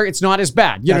together, it's not as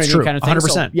bad. You know That's what I mean? true. Kind of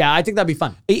thing. 100%. So, yeah, I think that'd be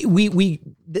fun.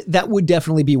 That would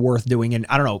definitely be worth doing. And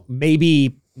I don't know,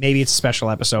 maybe it's a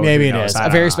special episode. Maybe Who it knows? is I a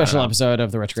don't very know. special episode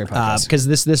of the RetroGrave podcast. Because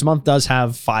this month does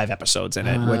have 5 episodes in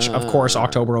it, which of course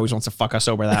October always wants to fuck us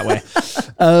over that way.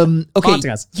 Okay, Haunting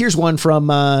us. here's one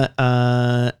from.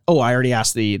 I already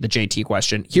asked the JT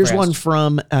question. Here's one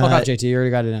from. Fuck off, JT. You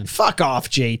already got it in. Fuck off,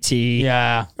 JT.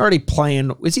 Yeah. Already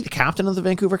playing. Is he the captain of the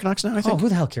Vancouver Canucks now? I Oh, think. who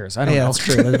the hell cares? I don't Yeah, know. that's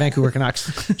true. They're the Vancouver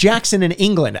Canucks. Jackson in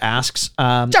England asks.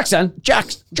 Jackson.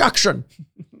 Jackson.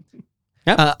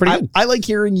 Yeah, pretty good. I like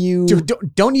hearing you.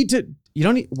 Dude, don't need to. You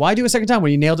don't need. Why do a second time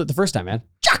when you nailed it the first time, man?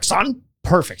 Jackson.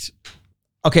 Perfect.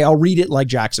 Okay, I'll read it like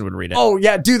Jackson would read it. Oh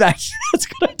yeah, do that. That's a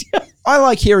good idea. I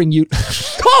like hearing you.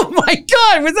 Oh my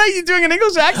God, was that you doing an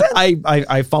English accent?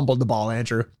 I fumbled the ball,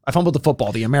 Andrew. I fumbled the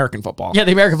football, the American football. Yeah,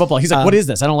 the American football. He's like, what is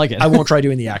this? I don't like it. I won't try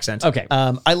doing the accent. Okay.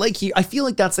 I feel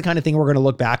like that's the kind of thing we're going to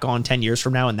look back on 10 years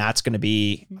from now, and that's going to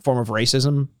be a form of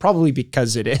racism, probably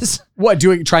because it is. What,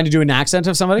 trying to do an accent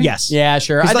of somebody? Yes. Yeah,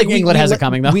 sure. I Like, think England has it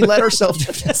coming though. We let ourselves.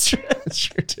 That's true. That's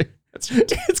true too.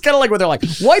 It's kind of like when they're like,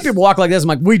 white people walk like this. I'm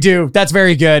like, we do. That's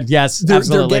very good. Yes, They're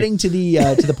absolutely. getting to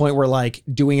the point where like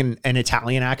doing an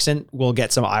Italian accent will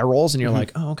get some eye rolls, and you're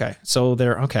like, oh, okay. So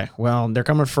they're okay. Well, they're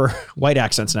coming for white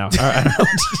accents now. All right.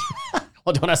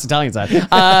 Well, don't ask Italians that.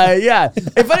 Yeah.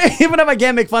 Even if I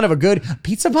can't make fun of a good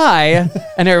pizza pie,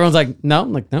 and everyone's like, no,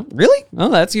 I'm like, no, really? Oh,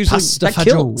 that's usually Pasta that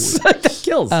kills. That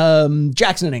kills.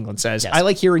 Jackson in England says, I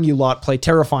like hearing you lot play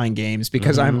terrifying games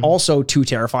because I'm also too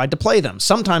terrified to play them.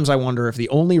 Sometimes I wonder if the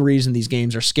only reason these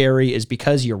games are scary is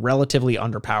because you're relatively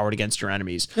underpowered against your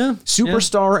enemies. Yeah.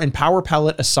 Superstar and Power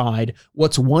Pellet aside,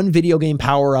 what's one video game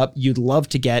power up you'd love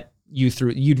to use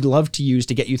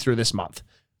to get you through this month?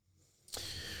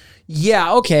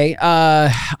 Yeah, okay.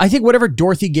 I think whatever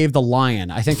Dorothy gave the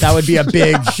lion, I think that would be a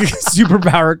big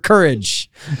superpower. Courage.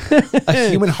 A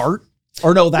human heart?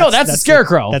 Or no, that's the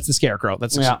Scarecrow. That's the Scarecrow.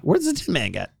 Where does the Tin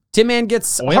Man get? Tin Man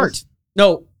gets a Oils? heart.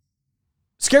 No,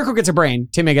 Scarecrow gets a brain.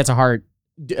 Tin Man gets a heart.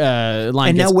 Lion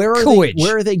And gets now where courage.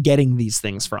 are they getting these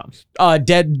things from?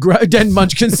 Dead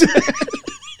munchkins.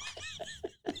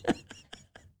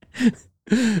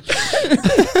 They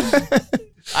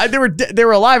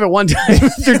were alive at one time.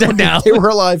 They're dead now. They were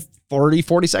alive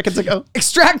 40 seconds ago.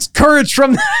 Extract courage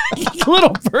from that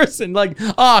little person. Like,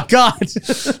 oh God.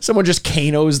 Someone just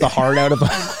Kanos the heart out of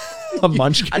a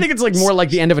munchkin. I think it's like more like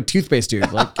the end of a toothpaste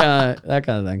tube. Like that kind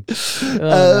of thing.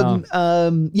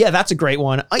 No. Yeah, that's a great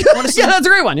one. I honestly, Yeah, that's a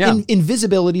great one. Yeah.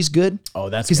 Invisibility's good. Oh,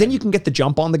 that's Because then you can get the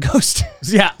jump on the ghost.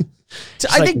 Yeah.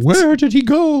 I think Where did he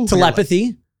go?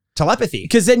 telepathy. Telepathy.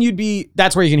 Because then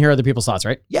that's where you can hear other people's thoughts,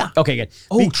 right? Yeah. Okay, good.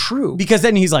 Oh, true. Because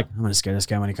then he's like, I'm gonna scare this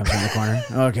guy when he comes around the corner.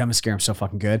 Okay, I'm gonna scare him so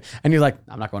fucking good. And you're like,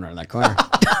 I'm not going around that corner.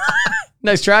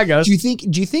 Nice try, Ghost. Do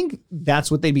you think that's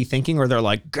what they'd be thinking, or they're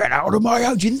like, get out of my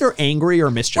house? Do you think they're angry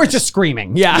or mischievous? Or just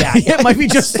screaming. Yeah. It might be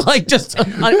just like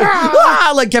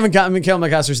like Kevin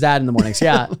McCallister's dad in the mornings.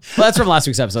 Yeah. Well, that's from last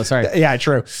week's episode. Sorry. Yeah,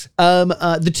 true.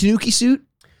 The Tanuki suit.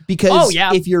 Because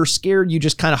yeah. if you're scared, you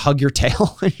just kind of hug your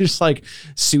tail and just like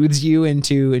soothes you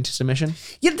into submission.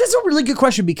 Yeah, that's a really good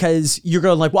question because you're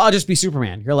going like, well, I'll just be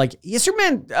Superman. You're like, yeah,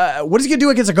 Superman, what is he gonna do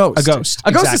against a ghost? A ghost,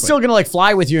 A ghost exactly. is still gonna like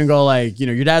fly with you and go like,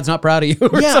 your dad's not proud of you.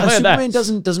 Or Yeah, something like that.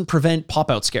 Superman doesn't prevent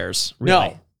pop-out scares, really.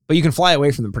 No. But you can fly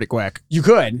away from them pretty quick. You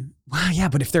could. Wow, yeah,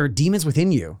 but if there are demons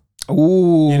within you,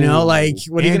 Ooh. like,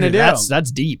 what are you gonna do?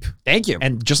 That's deep. Thank you.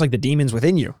 And just like the demons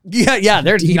within you. Yeah,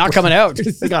 they're not coming out.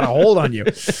 They got a hold on you.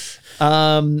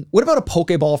 What about a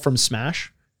Pokeball from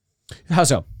Smash? How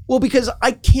so? Well, because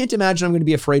I can't imagine I'm going to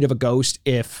be afraid of a ghost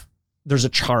if there's a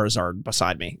Charizard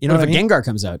beside me. You know What what if I mean? a Gengar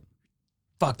comes out?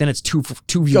 Fuck, then it's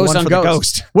 2v1 Ghost on for ghost. the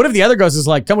ghost. What if the other ghost is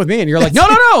like, come with me? And you're like,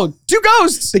 no, two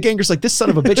ghosts. The Gengar's like, this son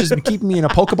of a bitch has been keeping me in a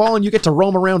Pokeball and you get to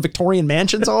roam around Victorian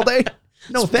mansions all day?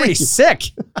 No, Pretty thank you. sick.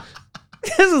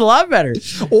 This is a lot better.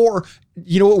 Or,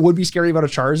 you know what would be scary about a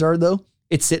Charizard, though?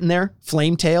 It's sitting there,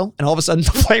 flame tail, and all of a sudden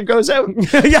the flame goes out.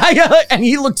 yeah. And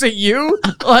he looks at you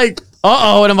like,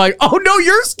 uh-oh. And I'm like, oh, no,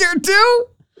 you're scared too?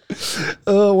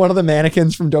 One of the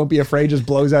mannequins from Don't Be Afraid just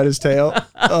blows out his tail.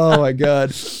 Oh, my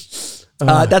God.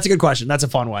 That's a good question. That's a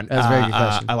fun one. That's a very good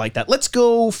question. I like that. Let's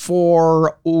go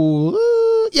for,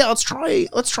 let's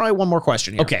try one more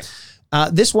question here. Okay.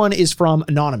 This one is from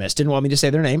Anonymous. Didn't want me to say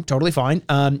their name. Totally fine.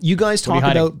 You guys talk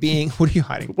about being... What are you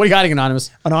hiding? What are you hiding,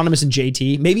 Anonymous? Anonymous and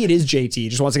JT. Maybe it is JT.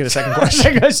 Just wants to get a second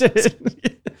question.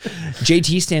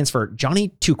 JT stands for Johnny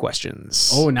Two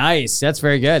Questions. Oh, nice. That's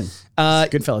very good.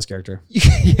 Goodfellas character.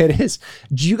 Yeah, it is.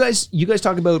 Do you guys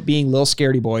talk about being little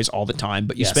scaredy boys all the time,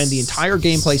 but you spend the entire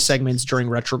gameplay segments during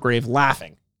RetroGrave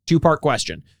laughing? Two-part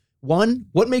question. One,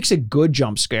 what makes a good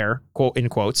jump scare, quote in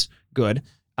quotes, good?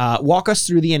 Walk us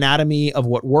through the anatomy of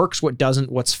what works, what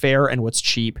doesn't, what's fair, and what's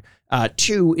cheap.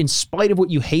 Two, in spite of what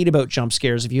you hate about jump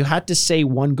scares, if you had to say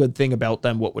one good thing about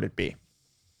them, what would it be?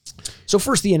 So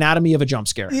first, the anatomy of a jump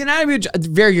scare. The anatomy of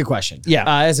very good question. Yeah.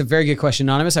 That's a very good question,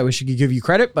 Anonymous. I wish I could give you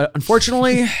credit, but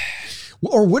unfortunately...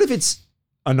 Or what if it's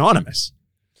anonymous?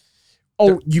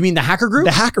 Oh, you mean the hacker group?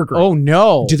 The hacker group. Oh,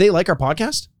 no. Do they like our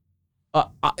podcast?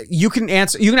 You can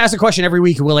answer. You can ask a question every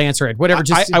week and we'll answer it. Whatever.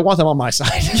 I want them on my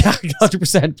side. Yeah,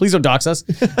 100%. Please don't dox us.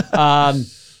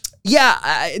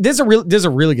 This is a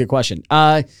really good question.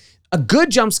 A good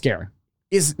jump scare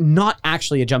is not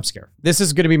actually a jump scare. This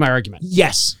is going to be my argument.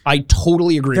 Yes, I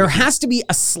totally agree. There has to be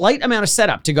a slight amount of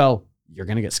setup to go, you're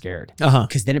going to get scared.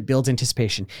 Because then it builds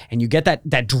anticipation and you get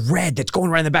that dread that's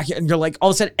going right in the back and you're like, all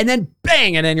of a sudden, and then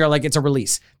bang, and then you're like, it's a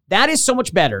release. That is so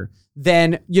much better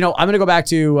than, I'm going to go back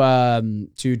to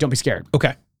Don't Be Scared.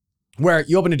 Okay. Where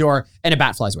you open a door and a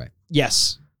bat flies away.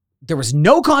 Yes. There was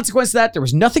no consequence to that. There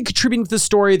was nothing contributing to the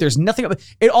story. There's nothing.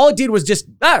 All it did was just,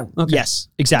 okay. Yes,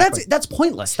 exactly. That's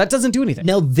pointless. That doesn't do anything.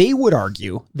 Now, they would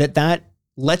argue that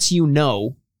lets you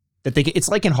know that it's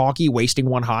like in hockey, wasting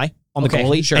one high on the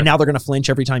goalie. Sure. And now they're going to flinch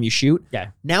every time you shoot. Yeah.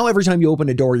 Now, every time you open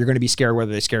a door, you're going to be scared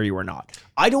whether they scare you or not.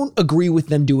 I don't agree with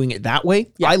them doing it that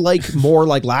way. Yeah. I like more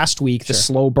like last week, the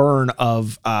slow burn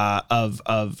of fathoms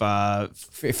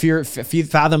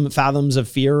of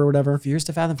fear or whatever. Fears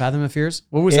to fathom of fears.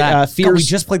 What was that? Fears. We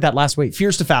just played that last week.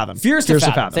 Fears to fathom. Fears to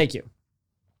fathom. Thank you.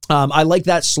 I like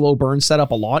that slow burn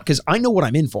setup a lot because I know what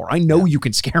I'm in for. I know you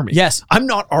can scare me. Yes. I'm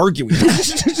not arguing.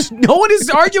 No one is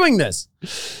arguing this.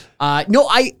 No,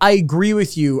 I agree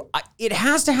with you. It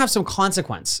has to have some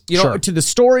consequence, Sure. to the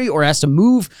story, or it has to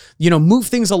move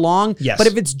things along. Yes. But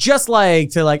if it's just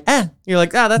like you're like, that's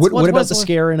What about the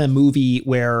scare in a movie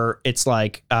where it's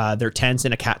like they're tense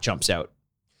and a cat jumps out?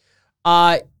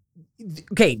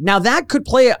 Okay, now that could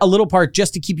play a little part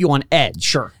just to keep you on edge.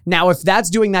 Sure. Now, if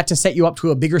that's doing that to set you up to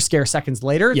a bigger scare seconds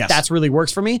later, Yes. that's really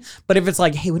works for me. But if it's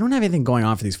like, hey, we don't have anything going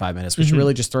on for these 5 minutes, we should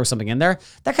really just throw something in there,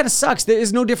 that kind of sucks. That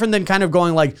is no different than kind of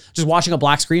going like just watching a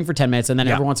black screen for 10 minutes and then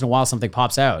every once in a while something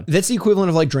pops out. That's the equivalent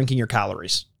of like drinking your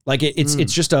calories. Like it's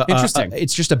just a Interesting.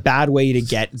 it's just a bad way to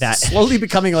get that. Slowly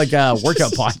becoming like a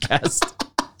workout podcast.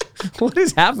 What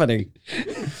is happening?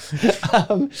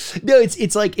 No,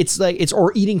 it's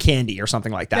or eating candy or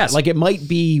something like that. Yes. Like it might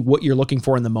be what you're looking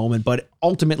for in the moment, but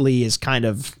ultimately is kind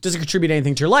of Does it contribute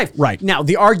anything to your life? Right. Now,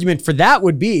 the argument for that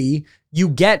would be you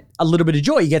get a little bit of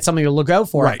joy. You get something to look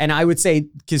out for. Right. And I would say,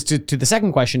 because to the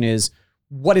second question is,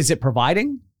 what is it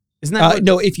providing? Isn't that what,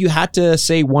 no. If you had to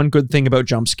say one good thing about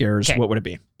jump scares, Okay. what would it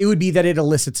be? It would be that it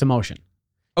elicits emotion.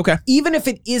 Okay. Even if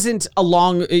it isn't a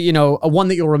long, a one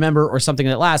that you'll remember or something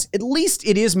that lasts, at least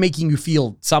it is making you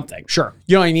feel something. Sure.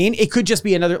 You know what I mean? It could just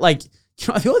be another, like,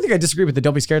 the only thing I disagree with the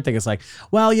don't be scared thing is like,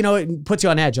 well, it puts you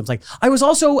on edge. I'm like, I was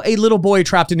also a little boy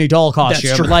trapped in a doll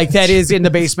costume. true. Like that is in the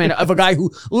basement of a guy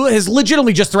who has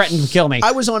legitimately just threatened to kill me.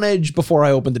 I was on edge before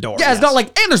I opened the door. Yeah, it's not like,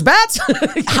 and there's bats.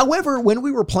 However, when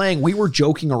we were playing, we were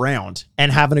joking around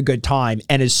and having a good time.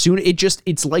 And as soon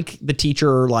it's like the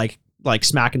teacher like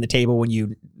smacking the table when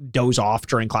you doze off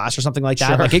during class or something like that.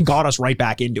 Sure. Like it got us right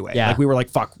back into it. Yeah. Like we were like,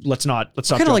 fuck, let's not What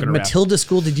kind of like joking around. Matilda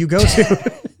school did you go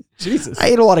to? Jesus. I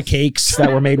ate a lot of cakes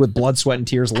that were made with blood, sweat, and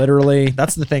tears. Literally,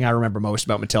 that's the thing I remember most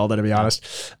about Matilda, to be honest.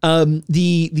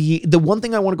 The one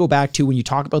thing I want to go back to when you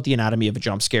talk about the anatomy of a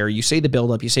jump scare, you say the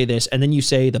buildup, you say this, and then you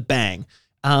say the bang.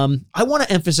 I want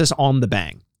to emphasis on the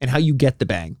bang and how you get the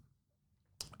bang.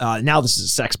 Now this is a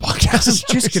sex podcast. I was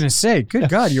just gonna say, good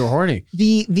God, you're horny.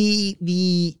 We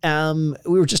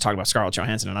were just talking about Scarlett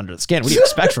Johansson and Under the Skin. What do you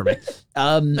expect from me?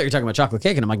 I thought you were talking about chocolate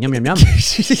cake, and I'm like, yum, yum, yum.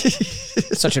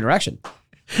 Such interaction.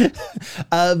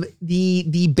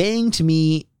 The bang to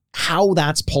me, how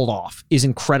that's pulled off is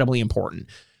incredibly important.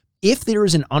 If there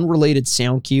is an unrelated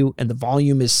sound cue and the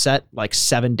volume is set like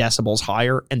 7 decibels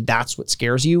higher, and that's what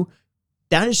scares you,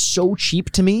 that is so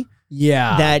cheap to me.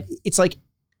 Yeah. That it's like,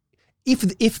 if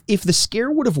the scare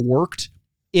would have worked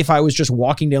if I was just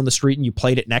walking down the street and you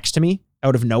played it next to me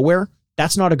out of nowhere,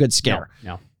 that's not a good scare.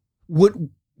 No. What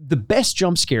the best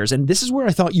jump scares, and this is where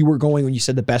I thought you were going when you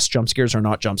said the best jump scares are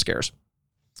not jump scares.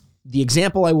 The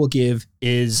example I will give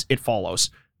is It Follows.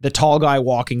 The tall guy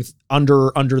walking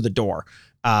under the door.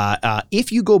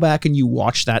 If you go back and you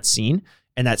watch that scene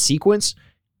and that sequence,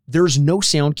 there's no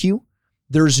sound cue.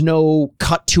 There's no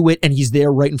cut to it and he's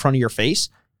there right in front of your face.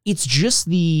 It's just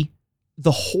the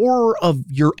horror of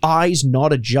your eyes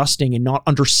not adjusting and not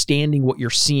understanding what you're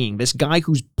seeing. This guy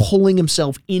who's pulling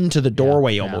himself into the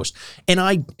doorway almost.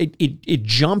 And it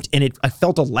jumped and I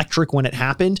felt electric when it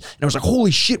happened. And I was like, holy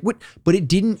shit, what? But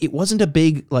it wasn't a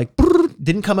big like,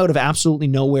 didn't come out of absolutely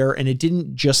nowhere. And it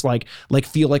didn't just like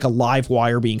feel like a live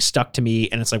wire being stuck to me.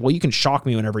 And it's like, well, you can shock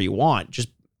me whenever you want. Just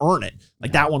earn it.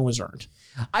 Like that one was earned.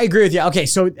 I agree with you. Okay,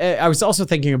 so I was also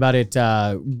thinking about it.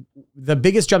 The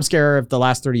biggest jump scare of the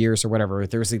last 30 years or whatever,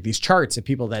 there was like these charts of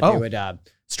people that they would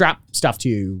strap stuff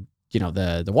to,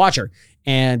 the Watcher.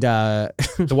 And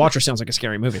The Watcher sounds like a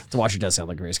scary movie. The Watcher does sound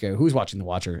like a very scary. Who's watching The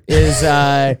Watcher?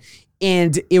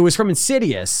 And it was from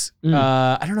Insidious.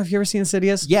 I don't know if you ever seen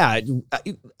Insidious. Yeah,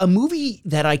 a movie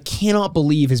that I cannot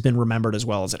believe has been remembered as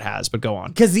well as it has, but go on.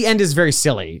 Because the end is very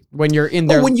silly when you're in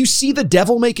there. When you see the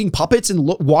devil making puppets and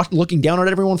looking down at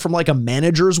everyone from like a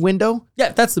manager's window.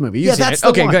 Yeah, that's the movie. You've Yeah, seen that's it.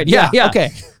 Okay, the one. good. Yeah. Okay.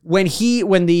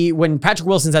 When Patrick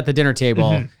Wilson's at the dinner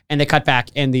table and they cut back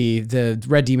and the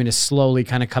red demon is slowly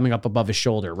kind of coming up above his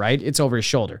shoulder, right? It's over his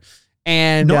shoulder.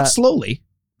 And Not slowly.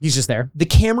 he's just there. The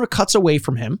camera cuts away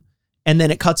from him. And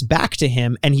then it cuts back to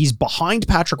him, and he's behind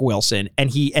Patrick Wilson, and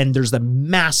there's the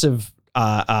massive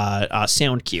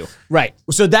sound cue. Right.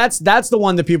 So that's the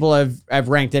one that people have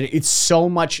ranked that it's so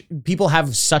much. People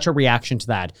have such a reaction to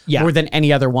that more than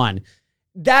any other one.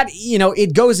 That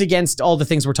it goes against all the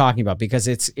things we're talking about because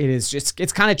it's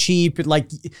kind of cheap. Like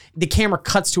the camera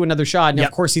cuts to another shot, and of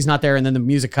course he's not there, and then the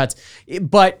music cuts.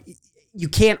 But you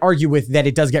can't argue with that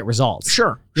it does get results.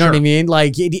 Sure. You know what I mean?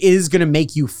 Like, it is going to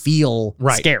make you feel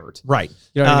scared. Right.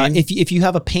 You know what I mean? If you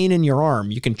have a pain in your arm,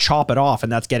 you can chop it off,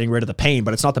 and that's getting rid of the pain,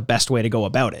 but it's not the best way to go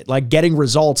about it. Like, getting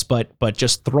results, but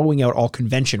just throwing out all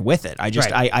convention with it.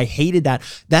 I hated that.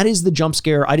 That is the jump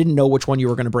scare. I didn't know which one you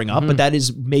were going to bring up, but that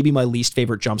is maybe my least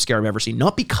favorite jump scare I've ever seen.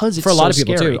 Not because it's for a lot of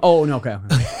people scary. too. Oh, no, okay.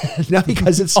 Not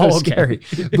because it's so scary,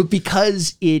 but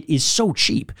because it is so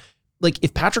cheap. Like,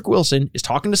 if Patrick Wilson is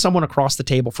talking to someone across the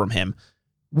table from him,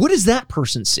 what does that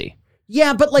person see?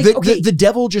 Yeah, but like, the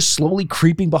devil just slowly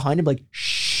creeping behind him, like,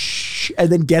 shh, and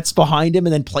then gets behind him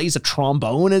and then plays a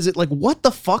trombone. Is it like, what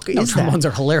the fuck is that? Trombones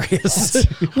are hilarious. It's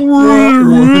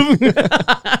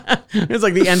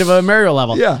like the end of a Mario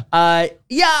level. Yeah. I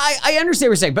understand what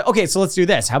you're saying, but okay, so let's do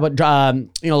this. How about,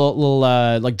 little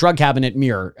like drug cabinet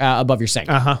mirror above your sink,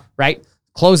 right?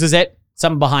 Closes it,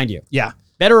 something behind you. Yeah.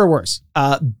 Better or worse?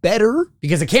 Better,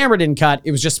 because the camera didn't cut.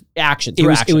 It was just action.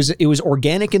 It was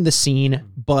organic in the scene,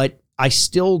 but I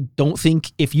still don't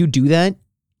think if you do that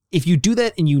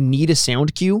and you need a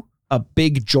sound cue, a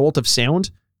big jolt of sound,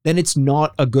 then it's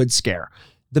not a good scare.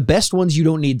 The best ones you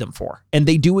don't need them for, and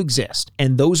they do exist,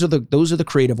 and those are the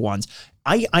creative ones.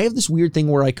 I have this weird thing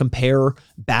where I compare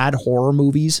bad horror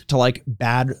movies to like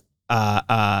bad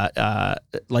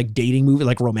like dating movie,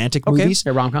 like romantic movies.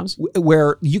 Okay, rom-coms.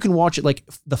 Where you can watch it, like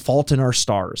The Fault in Our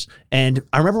Stars. And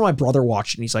I remember my brother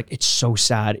watched it and he's like, it's so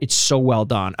sad. It's so well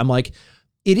done. I'm like,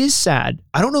 it is sad.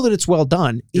 I don't know that it's well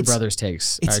done. Your brother's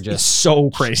takes are just it's so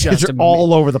crazy. Just They're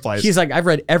all over the place. He's like, I've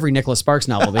read every Nicholas Sparks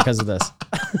novel because of this.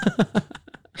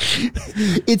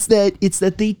 It's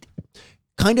that they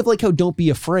kind of like how Don't Be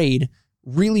Afraid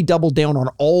really doubled down on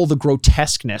all the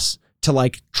grotesqueness to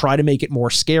like try to make it more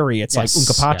scary. It's like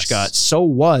Unka Pachka. Yes. So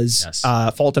was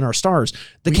Fault in Our Stars.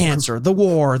 The cancer, the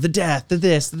war, the death, the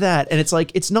this, the that. And it's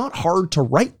like, it's not hard to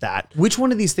write that. Which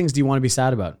one of these things do you want to be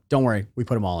sad about? Don't worry. We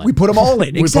put them all in. We put them all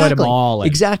in. Exactly. We put them all in.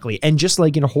 Exactly. And just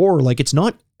like in horror, like it's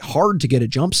not hard to get a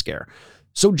jump scare.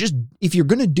 So just, if you're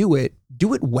going to do it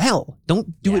well.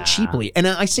 Don't do it cheaply. And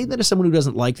I say that as someone who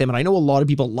doesn't like them. And I know a lot of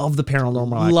people love the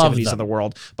paranormal activities of the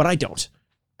world, but I don't.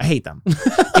 I hate them.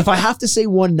 If I have to say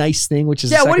one nice thing, which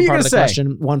is the second part of the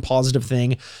question, one positive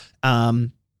thing,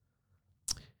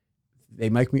 they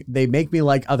make me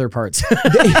like other parts.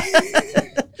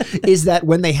 Is that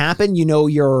when they happen, you know,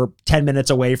 you're 10 minutes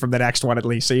away from the next one at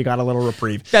least, so you got a little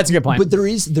reprieve. That's a good point. But there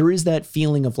is that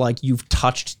feeling of like you've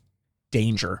touched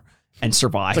danger and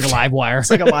survived. It's like a live wire. It's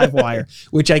like a live wire,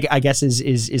 which I guess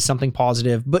is something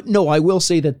positive. But no, I will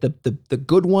say that the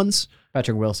good ones.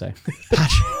 Patrick will say.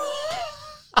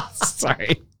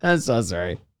 Sorry. I'm so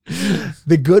sorry.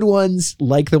 The good ones,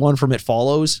 like the one from It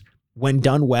Follows, when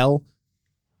done well,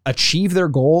 achieve their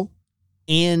goal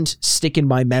and stick in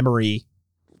my memory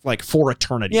like for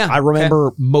eternity. Yeah, I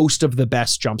remember most of the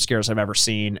best jump scares I've ever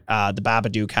seen. The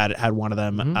Babadook had one of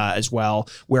them as well,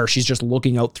 where she's just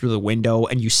looking out through the window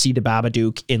and you see the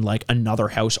Babadook in like another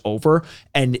house over,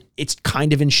 and it's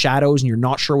kind of in shadows and you're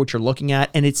not sure what you're looking at.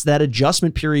 And it's that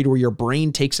adjustment period where your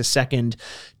brain takes a second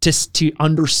to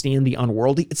understand the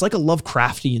unworldly. It's like a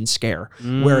Lovecraftian scare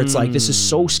where it's like, this is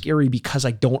so scary because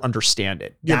I don't understand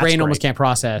it. Your brain almost can't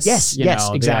process. Yes,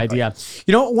 exactly. The idea.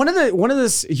 You know, one of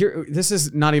this here, this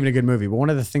is not even a good movie, but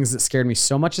one of the things that scared me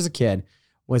so much as a kid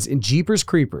was in Jeepers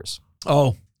Creepers.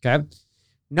 Oh, okay.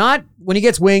 Not when he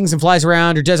gets wings and flies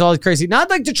around or does all this crazy, not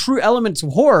like the true elements of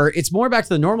horror. It's more back to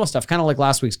the normal stuff, kind of like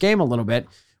last week's game a little bit,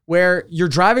 where you're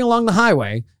driving along the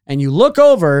highway and you look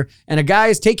over and a guy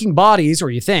is taking bodies, or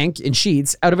you think, in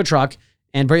sheets out of a truck,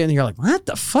 and you're like, what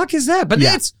the fuck is that? But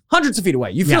it's hundreds of feet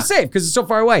away. You feel safe because it's so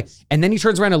far away. And then he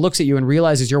turns around and looks at you and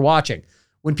realizes you're watching.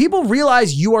 When people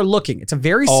realize you are looking, it's a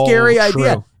very scary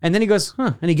idea. And then he goes,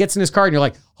 and he gets in his car and you're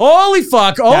like, holy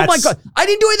fuck. Oh my God. I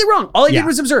didn't do anything wrong. All I did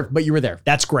was observe, but you were there.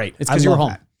 That's great. It's because you were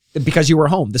home. Because you were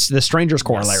home. This is the stranger's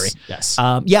corollary. Yes.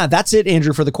 That's it,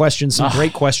 Andrew, for the questions. Some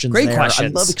great questions. Great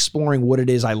questions. I love exploring what it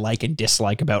is I like and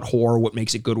dislike about horror, what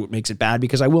makes it good, what makes it bad.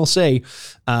 Because I will say,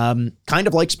 kind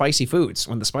of like spicy foods,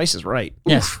 when the spice is right.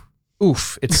 Yes.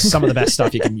 Oof, it's some of the best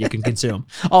stuff you can consume.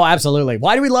 Oh, absolutely.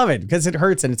 Why do we love it? Because it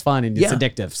hurts and it's fun and it's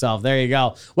addictive. So there you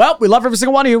go. Well, we love every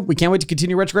single one of you. We can't wait to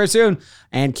continue RetroGrave soon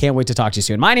and can't wait to talk to you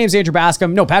soon. My name's Andrew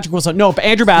Bascom. No, Patrick Wilson. No,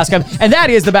 Andrew Bascom. And that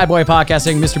is the bad boy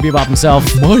podcasting, Mr. Bebop himself.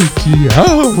 Mikey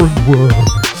Howard.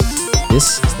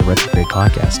 This is the RetroGrave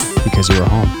podcast because you were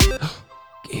home.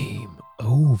 Game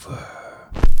over.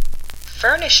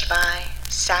 Furnished by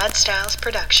Sad Styles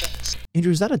Productions.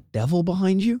 Andrew, is that a devil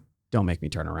behind you? Don't make me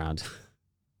turn around.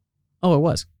 Oh, it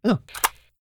was. Oh.